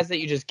 those guys that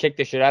you just kick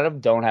the shit out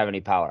of don't have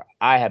any power.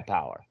 I have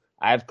power.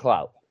 I have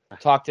clout.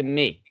 Talk to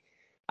me.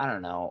 I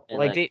don't know.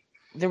 And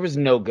there was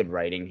no good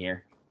writing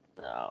here.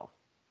 No.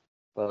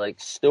 But like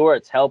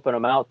Stewart's helping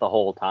him out the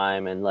whole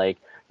time, and like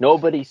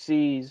nobody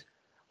sees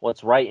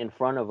what's right in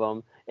front of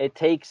them. It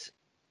takes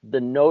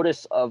the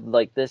notice of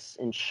like this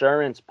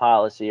insurance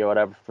policy or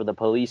whatever for the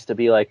police to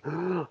be like,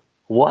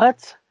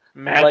 what?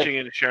 Matching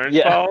insurance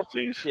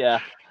policies? Yeah.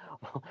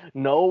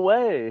 No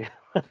way.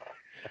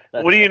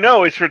 What do you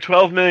know? It's for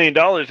 $12 million,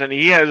 and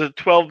he has a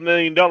 $12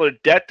 million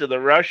debt to the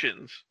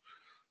Russians.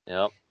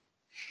 Yep.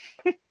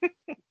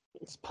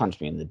 Just punch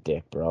me in the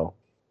dick, bro.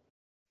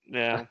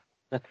 Yeah.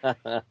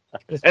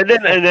 and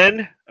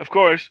then, of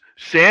course,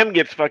 Sam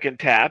gets fucking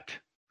tapped.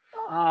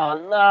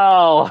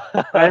 Oh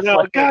no! I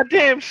know.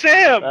 Goddamn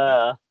Sam!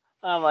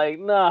 I'm like,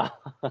 no.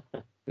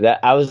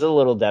 I was a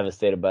little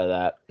devastated by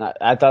that.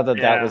 I thought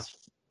that was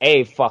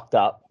A, fucked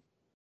up,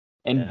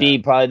 and B,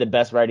 probably the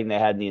best writing they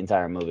had in the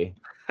entire movie.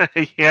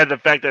 Yeah, the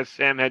fact that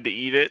Sam had to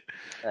eat it.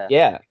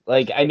 Yeah,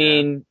 like I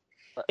mean,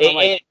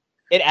 it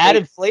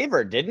added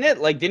flavor, didn't it?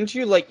 Like, didn't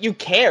you you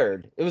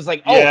cared? It was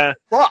like, Yeah.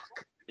 oh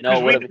fuck.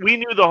 We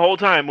knew the whole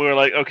time. We were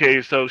like,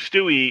 okay, so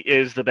Stewie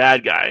is the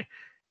bad guy,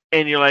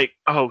 and you're like,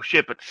 oh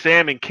shit, but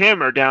Sam and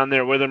Kim are down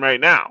there with him right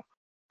now.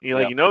 And you're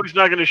like, he's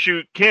not going to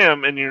shoot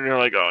Kim, and you're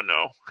like, oh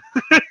no,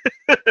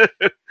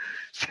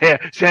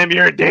 Sam,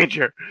 you're in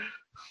danger.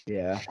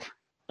 Yeah.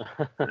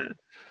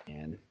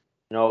 Man.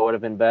 You know what would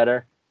have been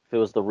better if it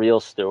was the real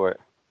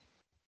Stewart.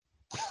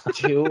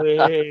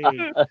 Stewie.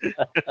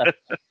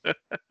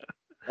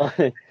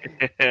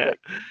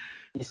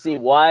 You see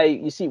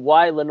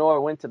why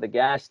Lenore went to the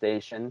gas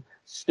station.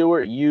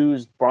 Stewart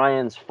used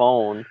Brian's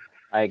phone,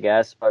 I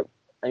guess, but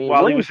I mean,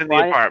 while he was in the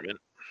apartment.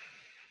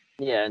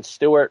 Yeah, and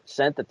Stewart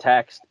sent the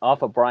text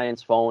off of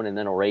Brian's phone and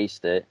then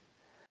erased it,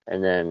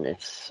 and then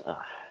it's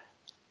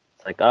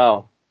like,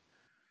 oh,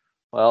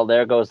 well,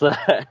 there goes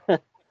that.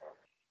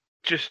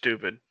 Just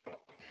stupid.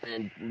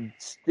 And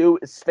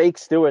fake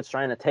Stewart's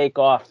trying to take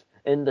off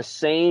in the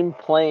same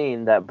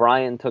plane that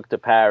Brian took to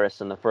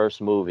Paris in the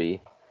first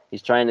movie.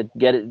 He's trying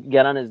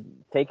to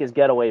take his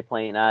getaway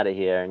plane out of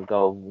here and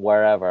go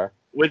wherever.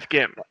 With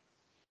Kim.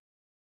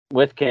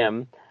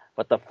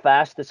 But the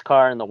fastest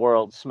car in the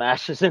world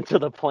smashes into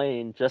the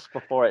plane just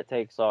before it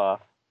takes off.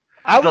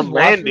 I was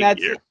watching that.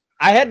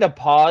 I had to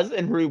pause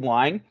and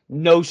rewind.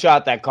 No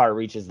shot that car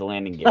reaches the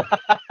landing gear.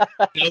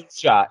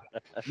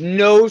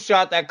 No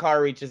shot that car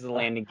reaches the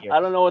landing gear. I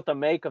don't know what the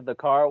make of the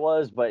car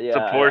was, but yeah, it's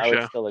a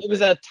Porsche. It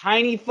was a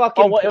tiny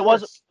fucking.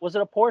 Porsche. Was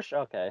it a Porsche?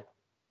 Okay.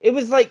 It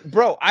was like,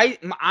 bro,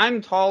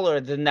 I'm taller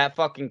than that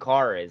fucking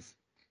car is.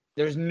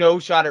 There's no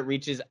shot it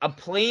reaches a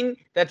plane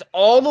that's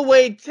all the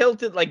way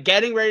tilted, like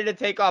getting ready to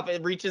take off.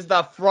 It reaches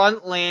the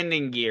front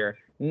landing gear.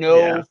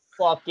 No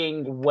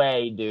fucking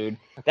way, dude.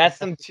 That's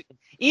some.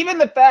 Even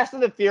the Fast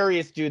and the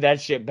Furious do that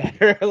shit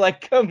better.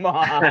 Like, come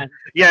on.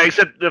 Yeah,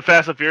 except the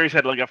Fast and Furious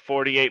had like a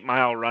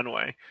 48-mile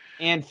runway.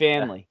 And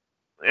family.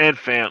 And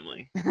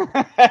family.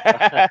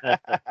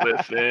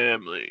 With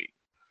family.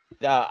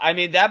 I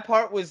mean, that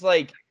part was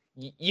like,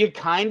 you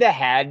kind of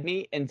had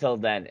me until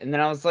then. And then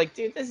I was like,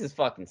 dude, this is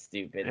fucking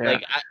stupid. Yeah.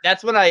 Like,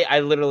 that's when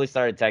I literally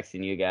started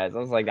texting you guys. I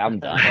was like, I'm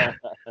done.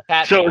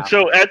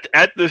 So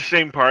at the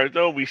same part,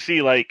 though, we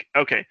see, like,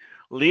 okay,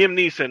 Liam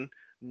Neeson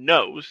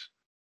knows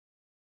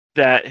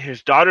that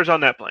his daughter's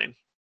on that plane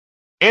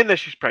and that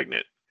she's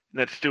pregnant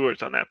and that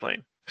Stewart's on that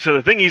plane. So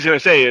the thing he's going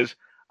to say is,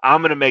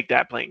 I'm going to make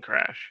that plane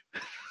crash.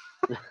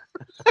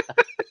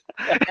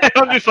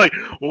 I'm just like,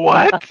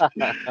 what?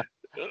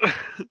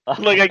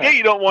 Like, I get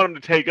you don't want him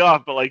to take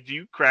off, but like, do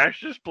you crash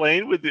this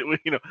plane with it?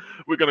 You know,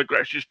 we're going to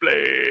crash this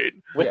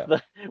plane.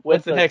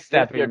 What's the next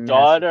step? With your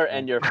daughter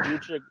and your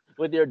future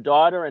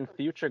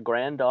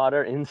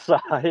granddaughter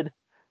inside,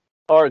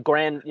 or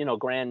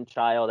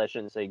grandchild. I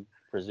shouldn't say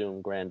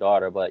presumed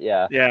granddaughter, but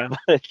yeah. Yeah.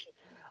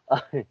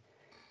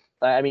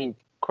 I mean,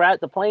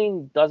 the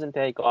plane doesn't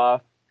take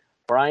off.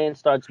 Brian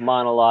starts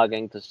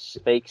monologuing to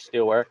fake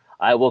Stewart.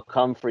 I will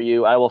come for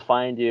you. I will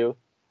find you.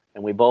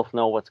 And we both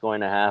know what's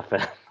going to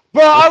happen.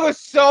 Bro, I was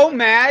so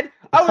mad.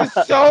 I was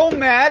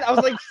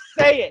like,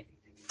 say it.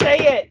 Say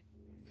it.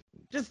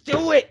 Just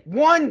do it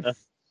once.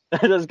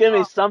 Just give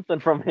me something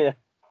from here.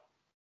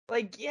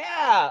 Like,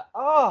 yeah.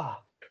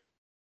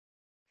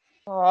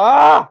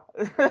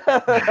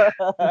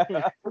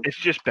 It's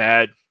just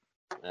bad.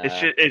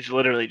 It's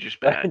literally just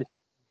bad.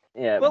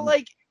 Yeah. But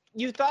like,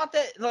 you thought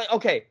that, like,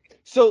 okay,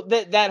 so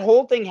that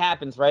whole thing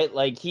happens, right?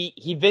 Like,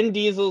 he Vin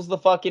Diesel's the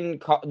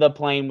fucking the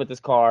plane with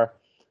his car.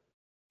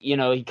 You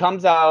know, he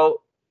comes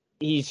out,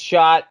 he's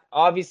shot.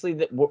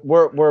 Obviously,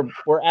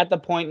 we're at the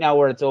point now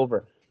where it's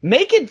over.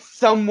 Make it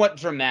somewhat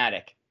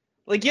dramatic.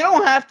 Like, you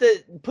don't have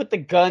to put the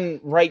gun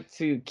right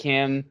to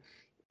Kim,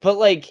 but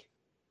like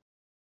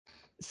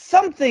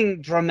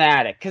something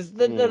dramatic, because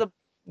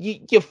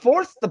you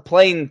forced the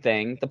plane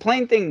thing. The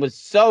plane thing was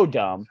so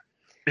dumb.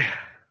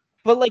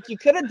 But like, you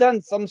could have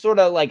done some sort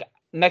of like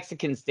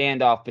Mexican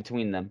standoff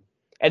between them,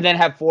 and then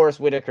have Forrest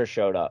Whitaker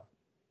showed up.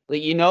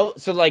 Like, you know,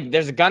 so like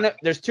there's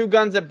two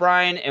guns at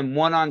Brian and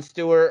one on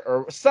Stewart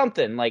or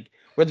something, like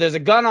where there's a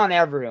gun on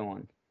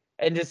everyone,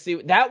 and just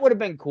see that would have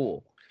been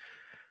cool.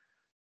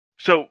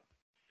 So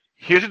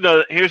here's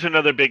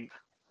another big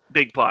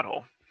plot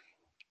hole.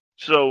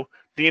 So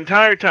the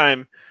entire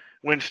time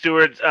when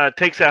Stewart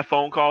takes that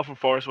phone call from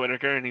Forrest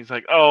Whitaker and he's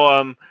like,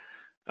 "Oh,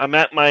 I'm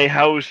at my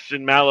house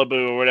in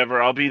Malibu or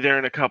whatever. I'll be there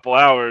in a couple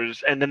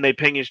hours," and then they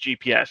ping his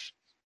GPS.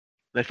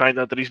 They find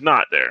out that he's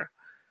not there.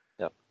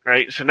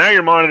 Right, so now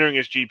you're monitoring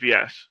his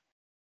GPS.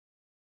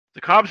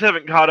 The cops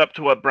haven't caught up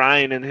to what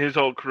Brian and his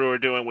old crew are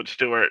doing with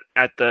Stewart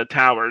at the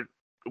tower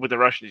with the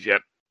Russians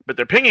yet, but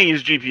they're pinging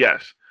his GPS.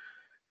 As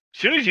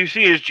soon as you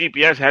see his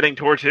GPS heading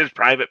towards his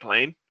private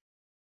plane,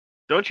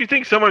 don't you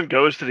think someone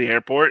goes to the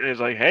airport and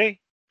is like, "Hey,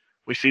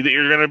 we see that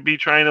you're going to be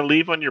trying to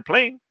leave on your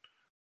plane.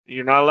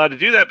 You're not allowed to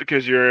do that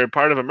because you're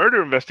part of a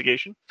murder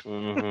investigation."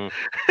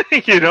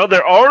 Mm-hmm. You know,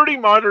 they're already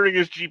monitoring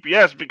his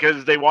GPS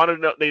because they want to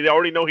know. They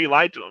already know he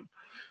lied to them.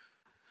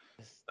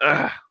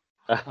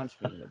 Punch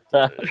me in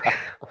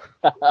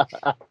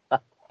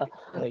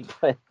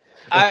the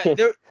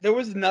there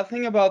was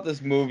nothing about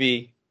this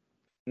movie.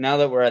 Now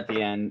that we're at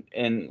the end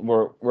and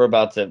we're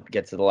about to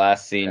get to the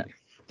last scene, Yeah.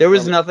 there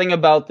was nothing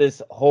about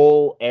this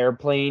whole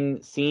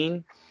airplane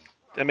scene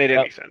that made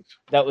any sense.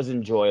 That was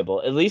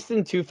enjoyable. At least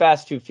in Too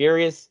Fast, Too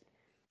Furious,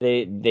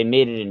 they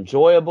made it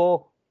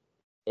enjoyable.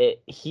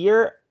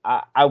 Here,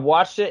 I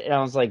watched it and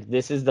I was like,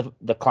 "This is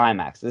the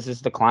climax. This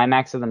is the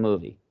climax of the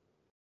movie."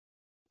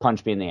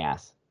 Punch me in the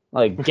ass.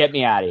 Like, get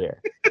me out of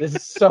here. This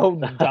is so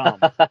dumb.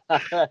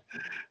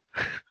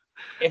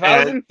 If I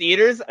was in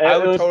theaters, I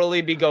would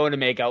totally be going to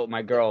make out with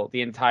my girl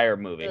the entire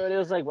movie. It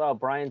was like, wow,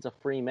 Brian's a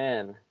free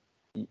man.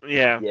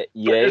 Yeah.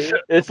 Yay.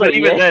 It's like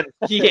even then,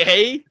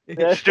 yay.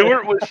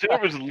 Stewart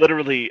was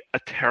literally a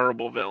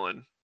terrible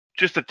villain.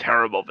 Just a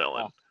terrible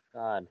villain. Oh,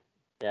 God.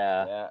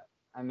 Yeah.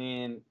 I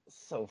mean,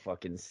 so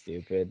fucking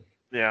stupid.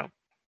 Yeah.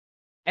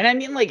 And I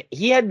mean, like,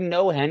 he had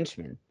no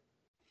henchmen.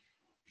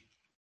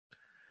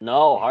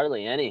 No,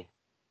 hardly any.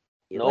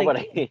 Nobody.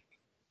 Like,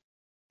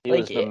 he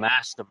was the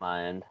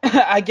mastermind.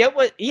 I get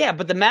but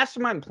the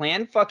mastermind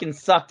plan fucking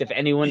sucked if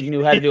anyone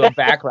knew how to do a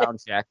background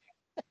check.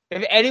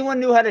 If anyone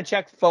knew how to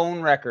check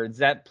phone records,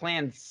 that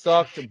plan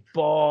sucked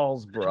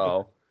balls,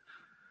 bro.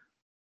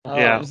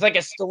 Yeah. It was like a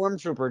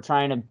stormtrooper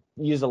trying to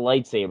use a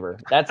lightsaber.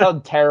 That's how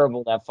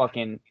terrible that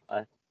fucking...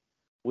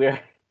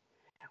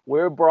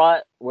 We're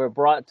brought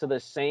to the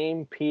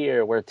same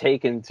pier where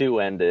Taken 2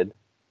 ended.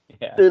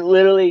 Yeah. They're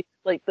literally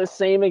like the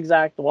same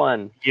exact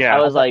one. Yeah.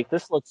 I was like,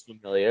 this looks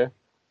familiar.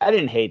 I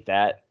didn't hate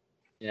that.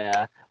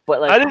 Yeah.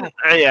 But like I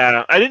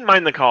didn't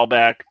mind the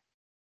callback.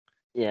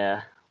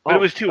 Yeah. But it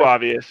was too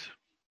obvious.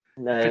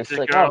 No, it's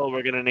like,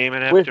 we're gonna name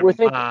it after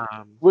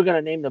Mom. We're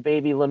gonna name the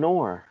baby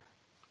Lenore.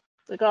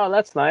 It's like, oh,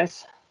 that's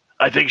nice.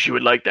 I think she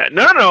would like that.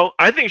 No,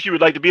 I think she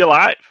would like to be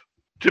alive.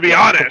 To be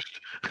honest.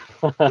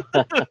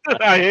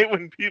 I hate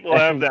when people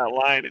have that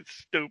line. It's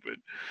stupid.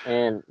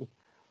 And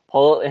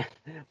pull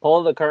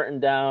the curtain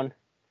down.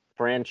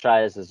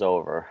 Franchise is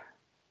over.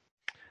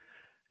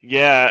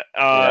 Yeah.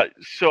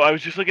 So I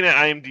was just looking at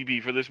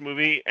IMDb for this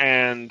movie,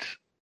 and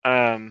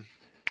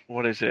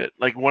what is it?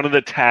 Like one of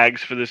the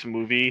tags for this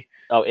movie.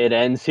 Oh, it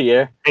ends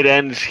here. It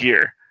ends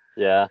here.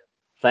 Yeah.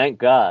 Thank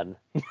God.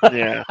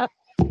 Yeah.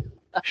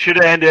 Should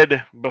have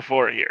ended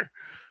before here.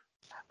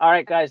 All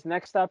right, guys.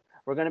 Next up,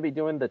 we're going to be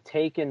doing the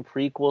Taken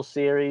prequel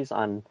series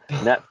on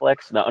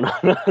Netflix. No.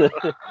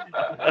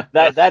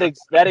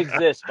 that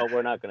exists, but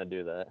we're not going to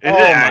do that. Is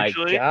it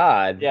actually? My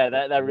God. Yeah,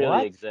 that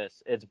really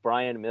exists. It's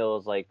Brian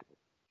Mills, like,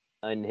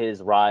 in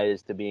his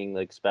rise to being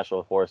like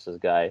special forces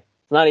guy.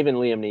 It's not even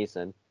Liam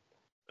Neeson.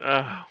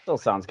 Still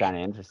sounds kind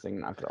of interesting,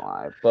 not gonna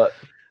lie. But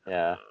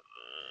yeah,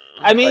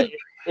 I mean,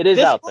 it is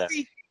out there.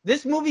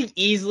 This movie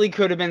easily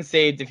could have been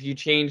saved if you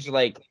changed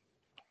like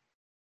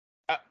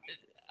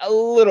a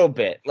little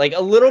bit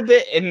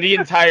in the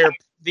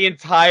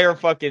entire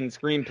fucking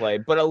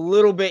screenplay, but a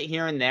little bit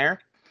here and there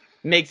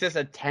makes this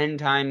a 10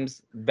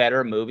 times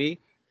better movie,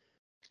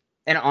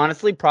 and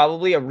honestly,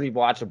 probably a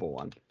rewatchable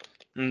one.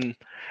 Yeah.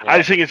 I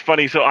just think it's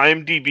funny. So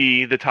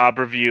IMDb, the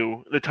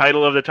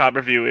title of the top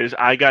review is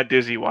 "I got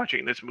dizzy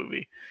watching this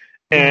movie,"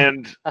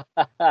 and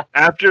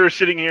after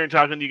sitting here and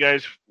talking to you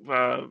guys,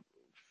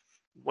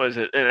 was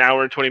it an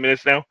hour and 20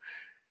 minutes now?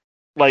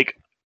 Like,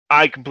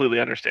 I completely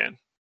understand.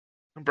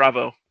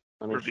 Bravo.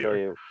 Let me show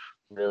you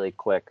really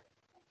quick.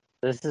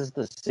 This is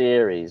the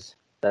series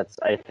that's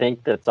on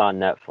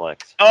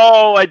Netflix.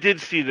 Oh, I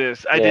did see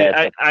this. I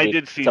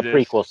did see this. It's a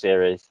prequel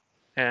series.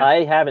 Yeah.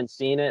 I haven't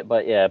seen it,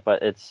 but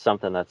it's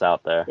something that's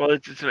out there. Well,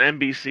 it's an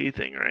NBC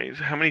thing, right?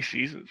 How many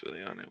seasons are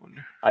they on, I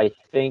wonder? I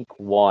think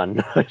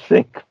one.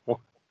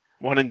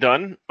 One and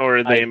done? Or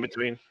are they in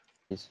between?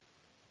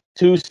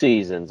 2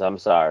 seasons, I'm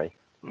sorry.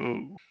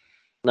 Ooh.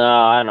 No,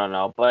 I don't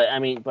know. But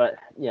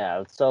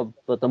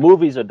the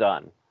movies are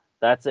done.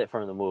 That's it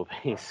from the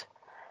movies.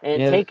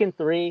 And Taken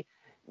 3,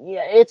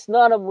 it's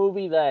not a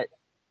movie that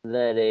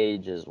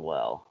ages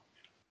well.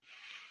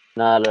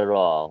 Not at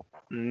all.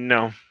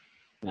 No.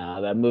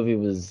 No, that movie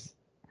was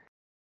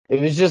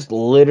just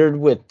littered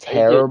with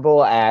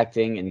terrible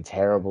acting and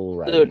terrible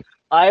writing.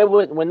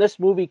 Dude, when this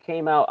movie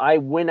came out, I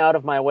went out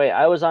of my way.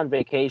 I was on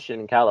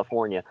vacation in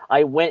California.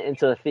 I went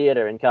into the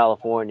theater in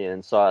California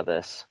and saw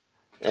this.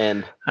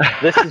 And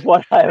this is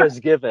what I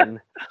was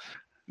given.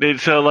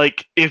 So,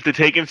 like, if the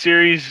Taken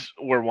series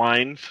were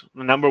wines,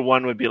 number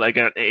 1 would be like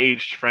an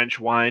aged French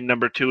wine.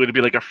 Number 2 would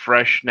be like a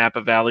fresh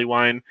Napa Valley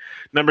wine.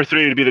 Number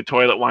 3 would be the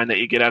toilet wine that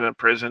you get out of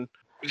prison.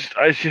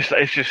 It's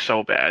just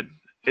so bad.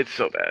 It's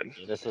so bad.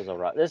 This is a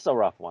rough one. It's a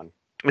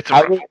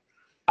rough one.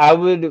 I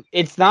would.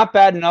 It's not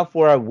bad enough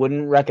where I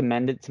wouldn't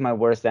recommend it to my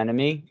worst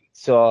enemy.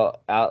 So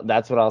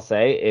that's what I'll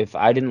say. If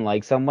I didn't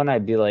like someone,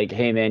 I'd be like,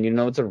 "Hey, man,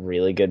 it's a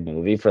really good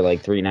movie for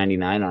like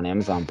 $3.99 on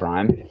Amazon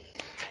Prime.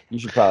 You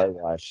should probably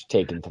watch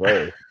Taken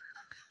 3."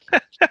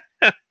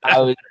 I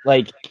would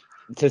like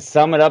to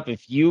sum it up.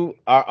 If you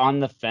are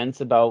on the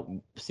fence about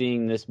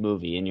seeing this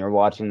movie and you're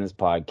watching this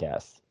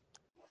podcast,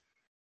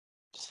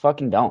 just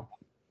fucking don't.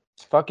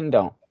 Just fucking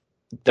don't.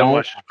 Don't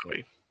watch the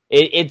movie.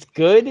 It's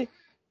good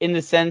in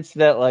the sense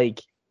that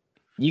like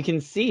you can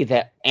see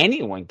that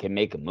anyone can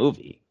make a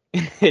movie.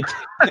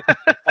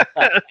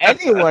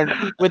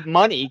 Anyone with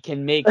money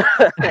can make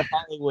a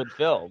Hollywood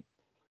film.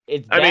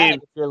 It's bad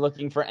if you're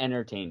looking for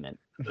entertainment.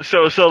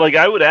 So like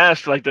I would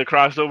ask like the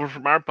crossover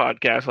from our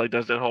podcast, like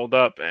does it hold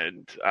up?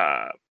 And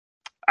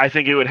I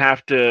think it would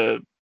have to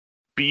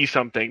be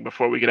something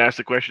before we could ask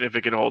the question if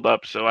it could hold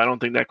up. So I don't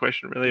think that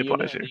question really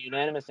applies here. The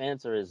unanimous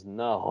answer is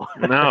no.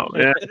 No.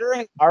 Yeah.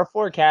 Considering our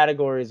 4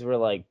 categories were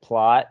like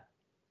plot,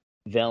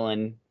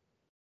 villain,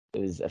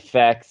 it was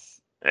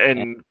effects,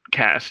 and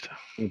cast.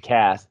 And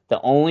cast. The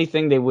only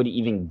thing they would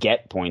even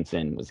get points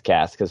in was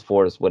cast, because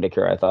Forrest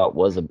Whitaker I thought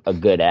was a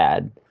good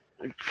ad.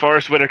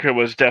 Forrest Whitaker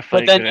was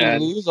definitely. But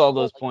then you lose all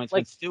those points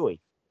with Stewie.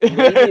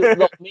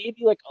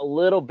 maybe like a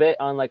little bit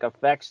on like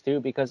effects too,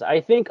 because I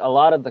think a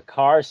lot of the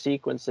car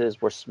sequences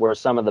were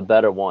some of the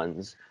better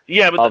ones.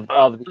 Yeah, but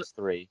of these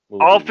 3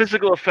 movies. All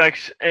physical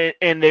effects,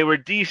 and they were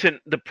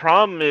decent. The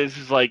problem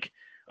is like,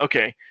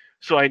 okay,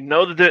 so I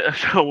know that.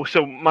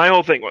 So my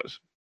whole thing was,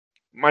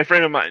 my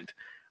frame of mind,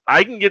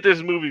 I can get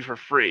this movie for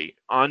free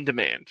on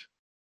demand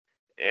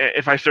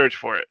if I search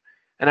for it,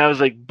 and I was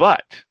like,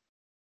 but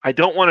I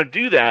don't want to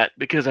do that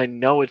because I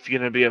know it's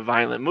going to be a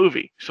violent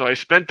movie. So I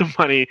spent the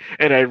money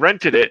and I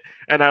rented it,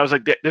 and I was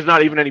like, there's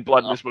not even any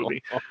blood in this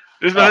movie.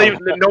 There's not even,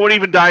 no one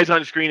even dies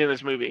on screen in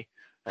this movie.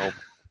 Oh.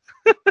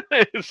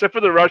 Except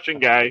for the Russian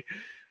guy.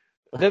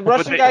 The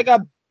Russian guy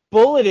got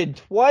bulleted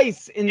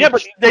twice.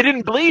 But they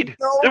didn't bleed.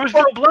 There was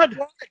no blood.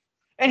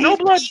 And no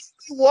blood.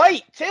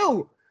 White,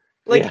 too.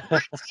 Like,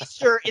 my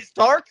t-shirt is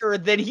darker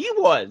than he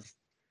was.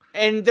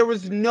 And there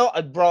was no...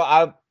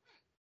 Bro,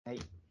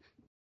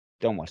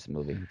 don't watch the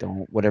movie.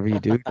 Whatever you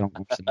do, don't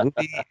watch the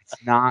movie.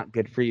 It's not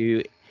good for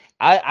you.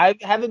 I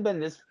haven't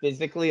been this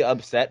physically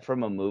upset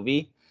from a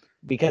movie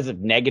because of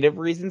negative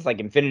reasons.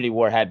 Like Infinity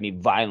War had me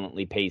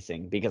violently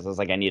pacing because I was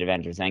like, I need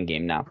Avengers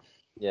Endgame now.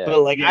 Yeah.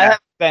 But like, I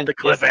haven't been the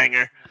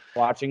cliffhanger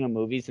watching a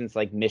movie since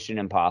like Mission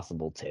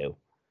Impossible 2.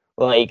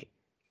 Like,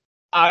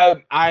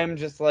 I'm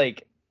just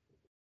like,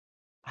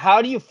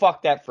 how do you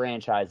fuck that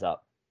franchise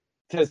up?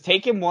 Because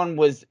Taken 1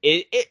 was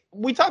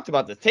we talked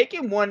about this.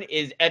 Taken 1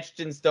 is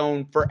etched in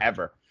stone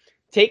forever.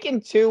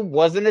 Taken 2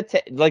 wasn't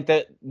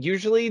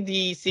usually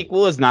the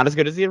sequel is not as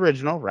good as the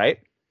original, right?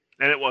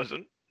 And it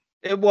wasn't.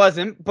 It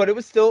wasn't, but it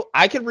was still.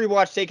 I could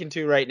rewatch Taken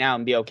 2 right now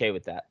and be okay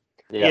with that.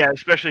 Yeah,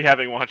 especially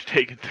having watched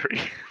Taken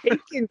 3.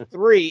 Taken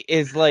 3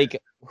 is like,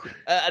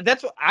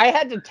 that's what I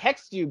had to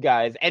text you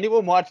guys.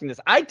 Anyone watching this,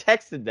 I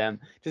texted them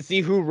to see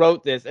who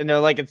wrote this, and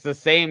they're like, it's the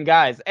same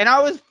guys, and I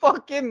was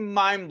fucking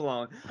mind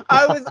blown.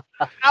 I was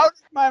out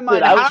of my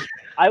mind. Dude,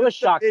 I was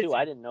shocked too.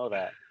 I didn't know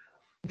that.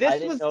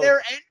 This was their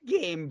end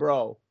game,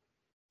 bro.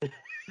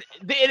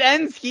 It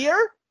ends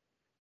here.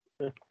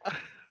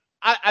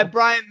 I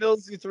Brian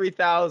Mills you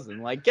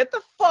 3000. Like, get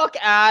the fuck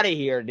out of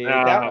here, dude.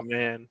 Oh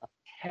man.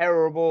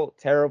 Terrible,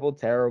 terrible,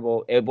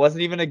 terrible. It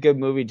wasn't even a good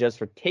movie just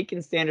for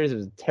Taken standards. It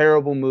was a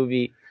terrible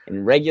movie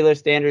in regular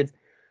standards.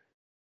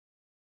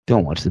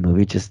 Don't watch the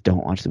movie. Just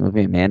don't watch the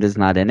movie. Amanda's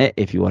not in it.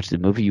 If you watch the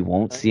movie, you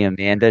won't see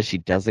Amanda. She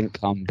doesn't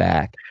come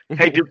back.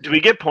 Hey, do we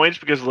get points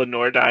because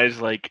Lenore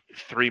dies like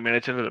 3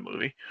 minutes into the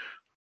movie?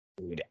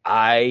 Dude,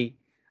 I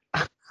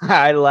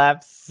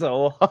laughed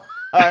so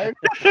hard.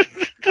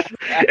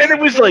 And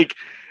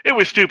it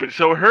was stupid.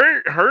 So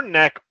her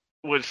neck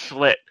was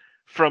slit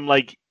from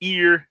like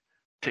ear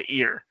to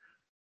ear.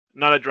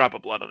 Not a drop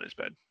of blood on his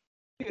bed.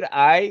 Dude,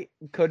 I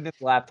couldn't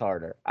have laughed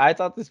harder. I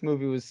thought this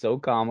movie was so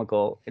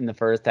comical in the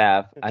first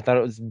half. I thought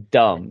it was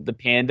dumb. The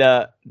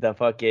panda, the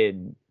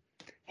fucking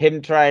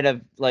him trying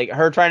to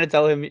her trying to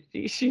tell him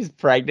she's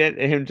pregnant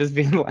and him just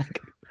being like,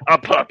 a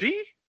puppy?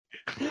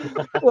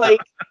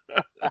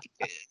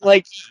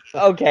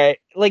 Okay.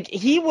 Like,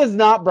 he was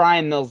not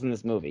Brian Mills in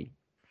this movie.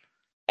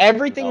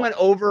 Everything went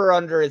over or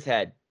under his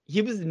head.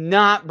 He was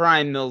not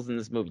Brian Mills in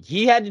this movie.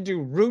 He had to do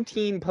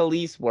routine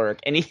police work,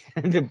 and he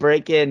had to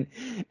break in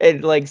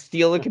and like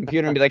steal a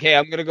computer and be like, "Hey,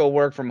 I'm gonna go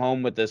work from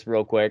home with this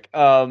real quick."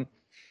 While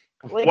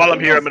I'm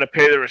here, I'm gonna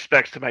pay the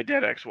respects to my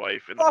dead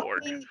ex-wife in the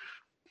morgue.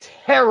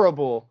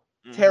 Terrible,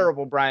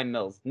 terrible Brian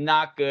Mills.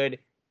 Not good.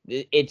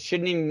 It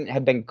shouldn't even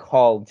have been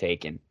called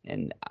Taken.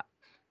 And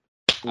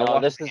no,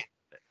 this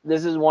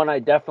is one I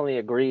definitely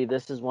agree.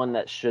 This is one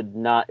that should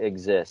not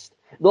exist.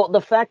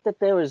 The fact that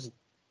there was.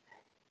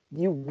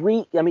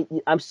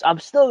 I'm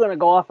still going to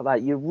go off of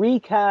that. You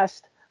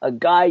recast a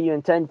guy you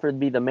intend for to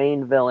be the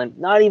main villain,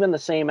 not even the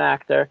same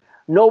actor.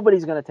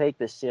 Nobody's going to take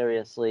this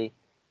seriously.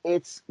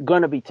 It's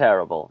going to be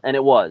terrible. And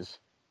it was.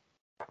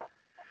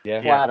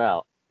 Yeah. Flat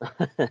out.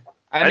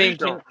 I mean,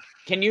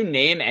 can you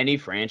name any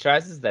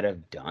franchises that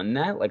have done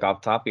that? Like,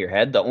 off the top of your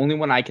head? The only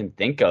one I can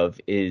think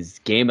of is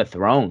Game of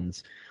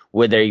Thrones,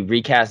 where they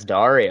recast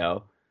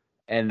Dario.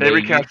 And they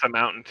recast the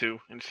Mountain too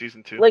in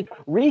season 2. Like,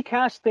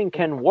 recasting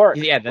can work.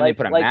 Yeah, then they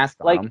put a mask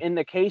on him. In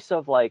the case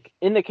of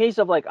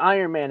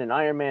Iron Man and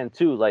Iron Man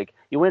 2, like,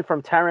 you went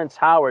from Terrence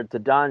Howard to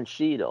Don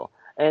Cheadle,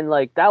 and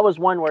like that was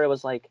one where it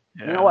was like,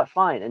 you know what,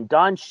 fine. And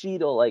Don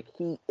Cheadle, like,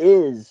 he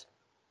is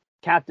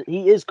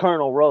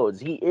Colonel Rhodes,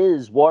 he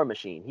is War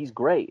Machine, he's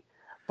great.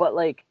 But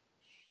like,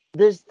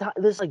 there's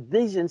like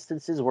these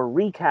instances where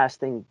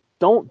recasting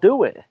don't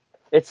do it.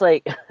 It's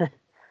like,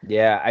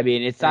 Yeah, I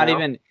mean, it's not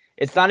even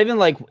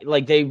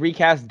like they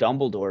recast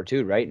Dumbledore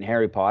too, right? In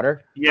Harry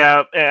Potter.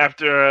 Yeah,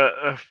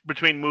 after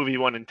between movie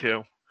 1 and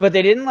 2. But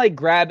they didn't like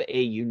grab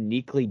a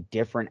uniquely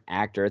different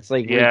actor. It's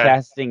like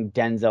recasting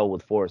Denzel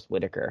with Forrest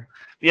Whitaker.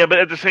 Yeah, but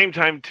at the same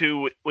time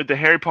too, with the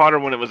Harry Potter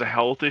one, it was a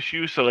health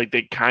issue, so like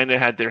they kind of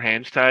had their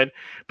hands tied.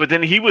 But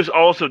then he was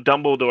also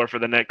Dumbledore for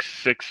the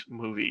next 6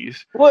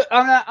 movies. Well,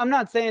 I'm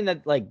not saying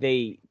that like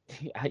they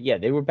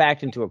were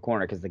backed into a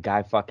corner because the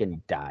guy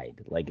fucking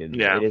died. Like it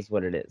is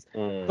what it is.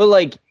 But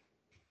like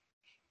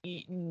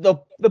the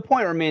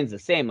point remains the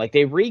same. Like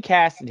they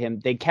recasted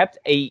him. They kept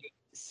a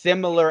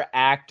similar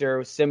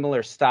actor,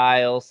 similar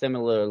style,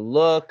 similar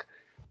look.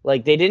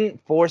 Like they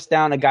didn't force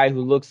down a guy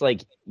who looks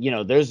like,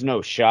 there's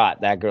no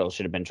shot that girl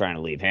should have been trying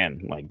to leave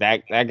him. Like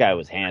that guy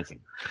was handsome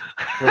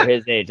for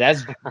his age.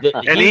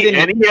 And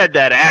he had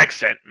that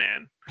accent,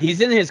 man. He's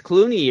in his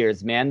Clooney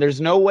years, man. There's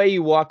no way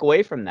you walk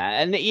away from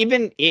that. And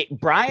even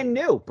Brian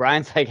knew.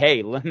 Brian's like,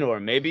 hey, Lenore,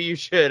 maybe you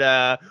should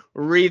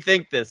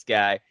rethink this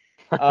guy.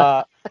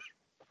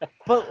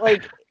 But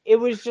like it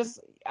was just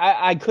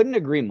I couldn't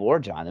agree more,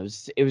 John.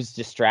 It was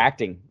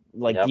distracting.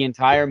 Like the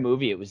entire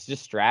movie, it was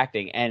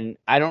distracting. And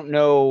I don't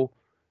know.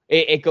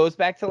 It goes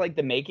back to like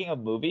the making of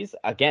movies.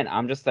 Again,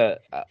 I'm just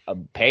a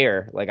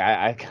payer. Like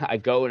I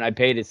go and I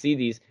pay to see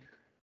these.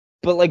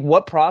 But like,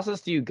 what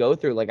process do you go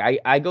through? Like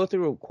I go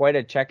through quite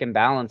a check and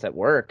balance at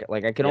work.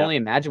 Like I can only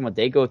imagine what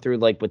they go through,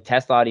 like with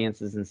test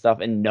audiences and stuff.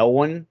 And no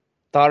one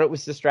thought it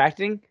was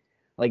distracting.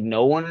 Like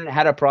no one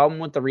had a problem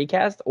with the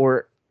recast,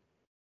 or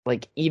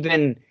like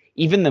even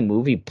the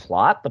movie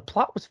plot. The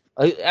plot was.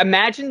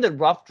 Imagine the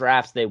rough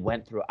drafts they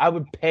went through. I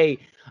would pay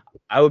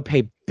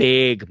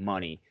big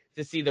money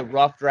to see the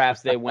rough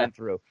drafts they went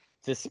through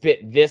to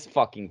spit this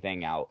fucking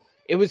thing out.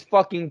 It was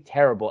fucking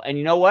terrible. And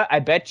you know what? I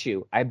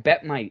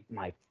bet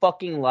my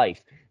fucking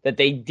life that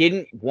they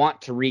didn't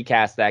want to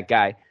recast that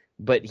guy,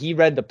 but he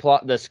read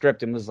the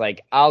script and was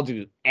like, I'll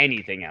do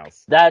anything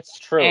else. That's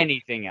true.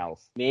 Anything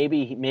else.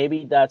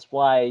 Maybe that's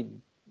why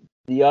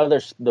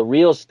the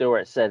real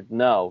Stewart said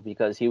no,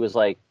 because he was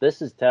like,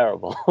 this is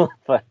terrible.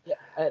 but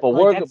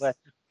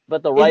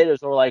the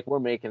writers were like, we're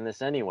making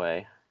this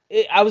anyway.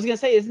 I was gonna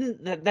say,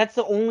 that's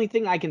the only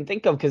thing I can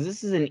think of, because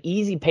this is an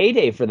easy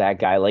payday for that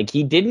guy. Like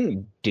he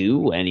didn't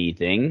do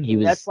anything. He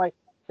was.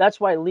 That's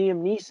why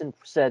Liam Neeson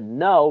said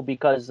no,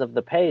 because of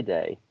the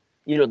payday.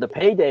 The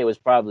payday was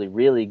probably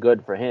really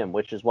good for him,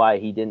 which is why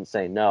he didn't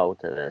say no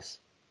to this.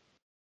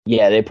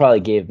 Yeah, they probably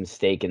gave him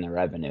stake in the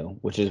revenue,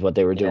 which is what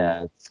they were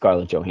doing with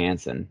Scarlett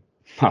Johansson.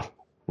 Huh,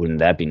 wouldn't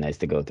that be nice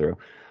to go through?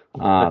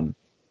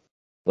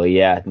 But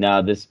yeah,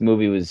 no, this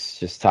movie was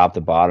just top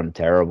to bottom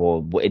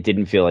terrible. It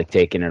didn't feel like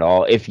Taken at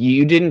all. If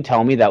you didn't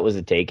tell me that was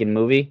a Taken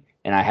movie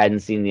and I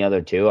hadn't seen the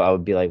other two, I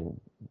would be like,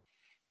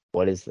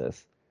 what is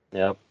this?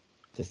 Yep.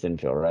 Just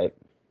didn't feel right.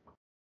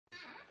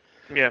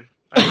 Yeah.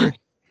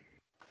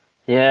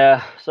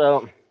 Yeah,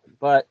 so,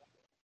 but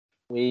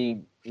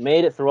we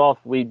made it through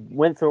we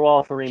went through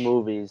all 3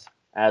 movies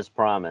as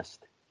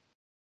promised.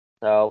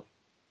 So,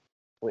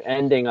 we're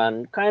ending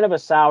on kind of a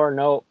sour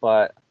note,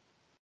 but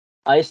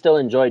I still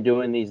enjoy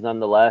doing these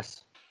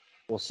nonetheless.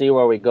 We'll see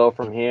where we go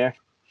from here.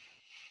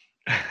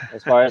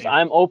 As far as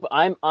I'm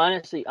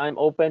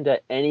open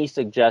to any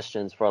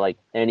suggestions for like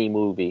any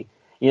movie.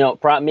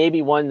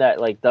 Maybe one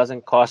that like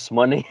doesn't cost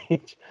money,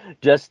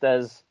 just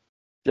to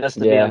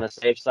be on the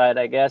safe side,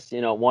 I guess.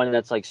 One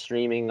that's like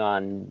streaming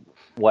on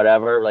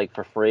whatever, like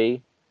for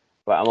free.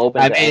 But I'm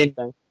open to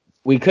anything.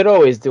 We could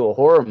always do a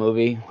horror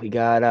movie. We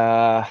got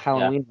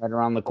Halloween right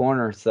around the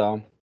corner,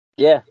 so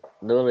yeah,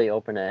 literally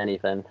open to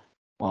anything.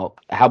 Well,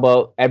 how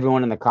about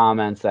everyone in the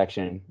comments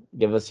section?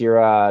 Give us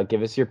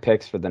your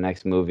picks for the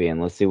next movie,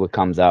 and let's see what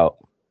comes out.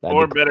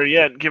 Or better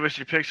yet, give us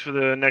your picks for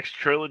the next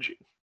trilogy.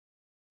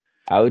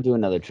 I would do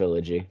another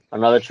trilogy.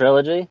 Another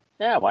trilogy?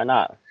 Yeah, why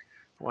not?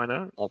 Why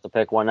not? I'll have to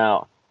pick one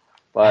out.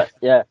 But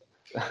yeah.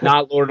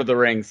 Not Lord of the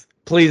Rings.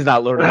 Please,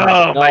 not Lord of the Rings.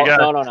 Oh my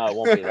God. No, it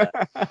won't be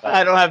that. But,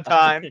 I don't have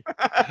time.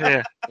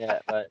 Yeah,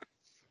 but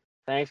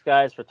thanks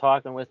guys for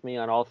talking with me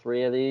on all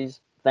 3 of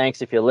these.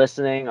 Thanks if you're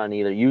listening on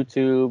either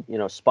YouTube,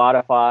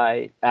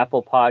 Spotify,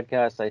 Apple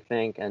Podcasts, I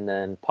think, and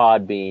then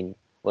Podbean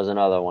was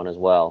another one as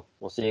well.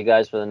 We'll see you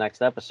guys for the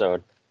next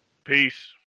episode. Peace.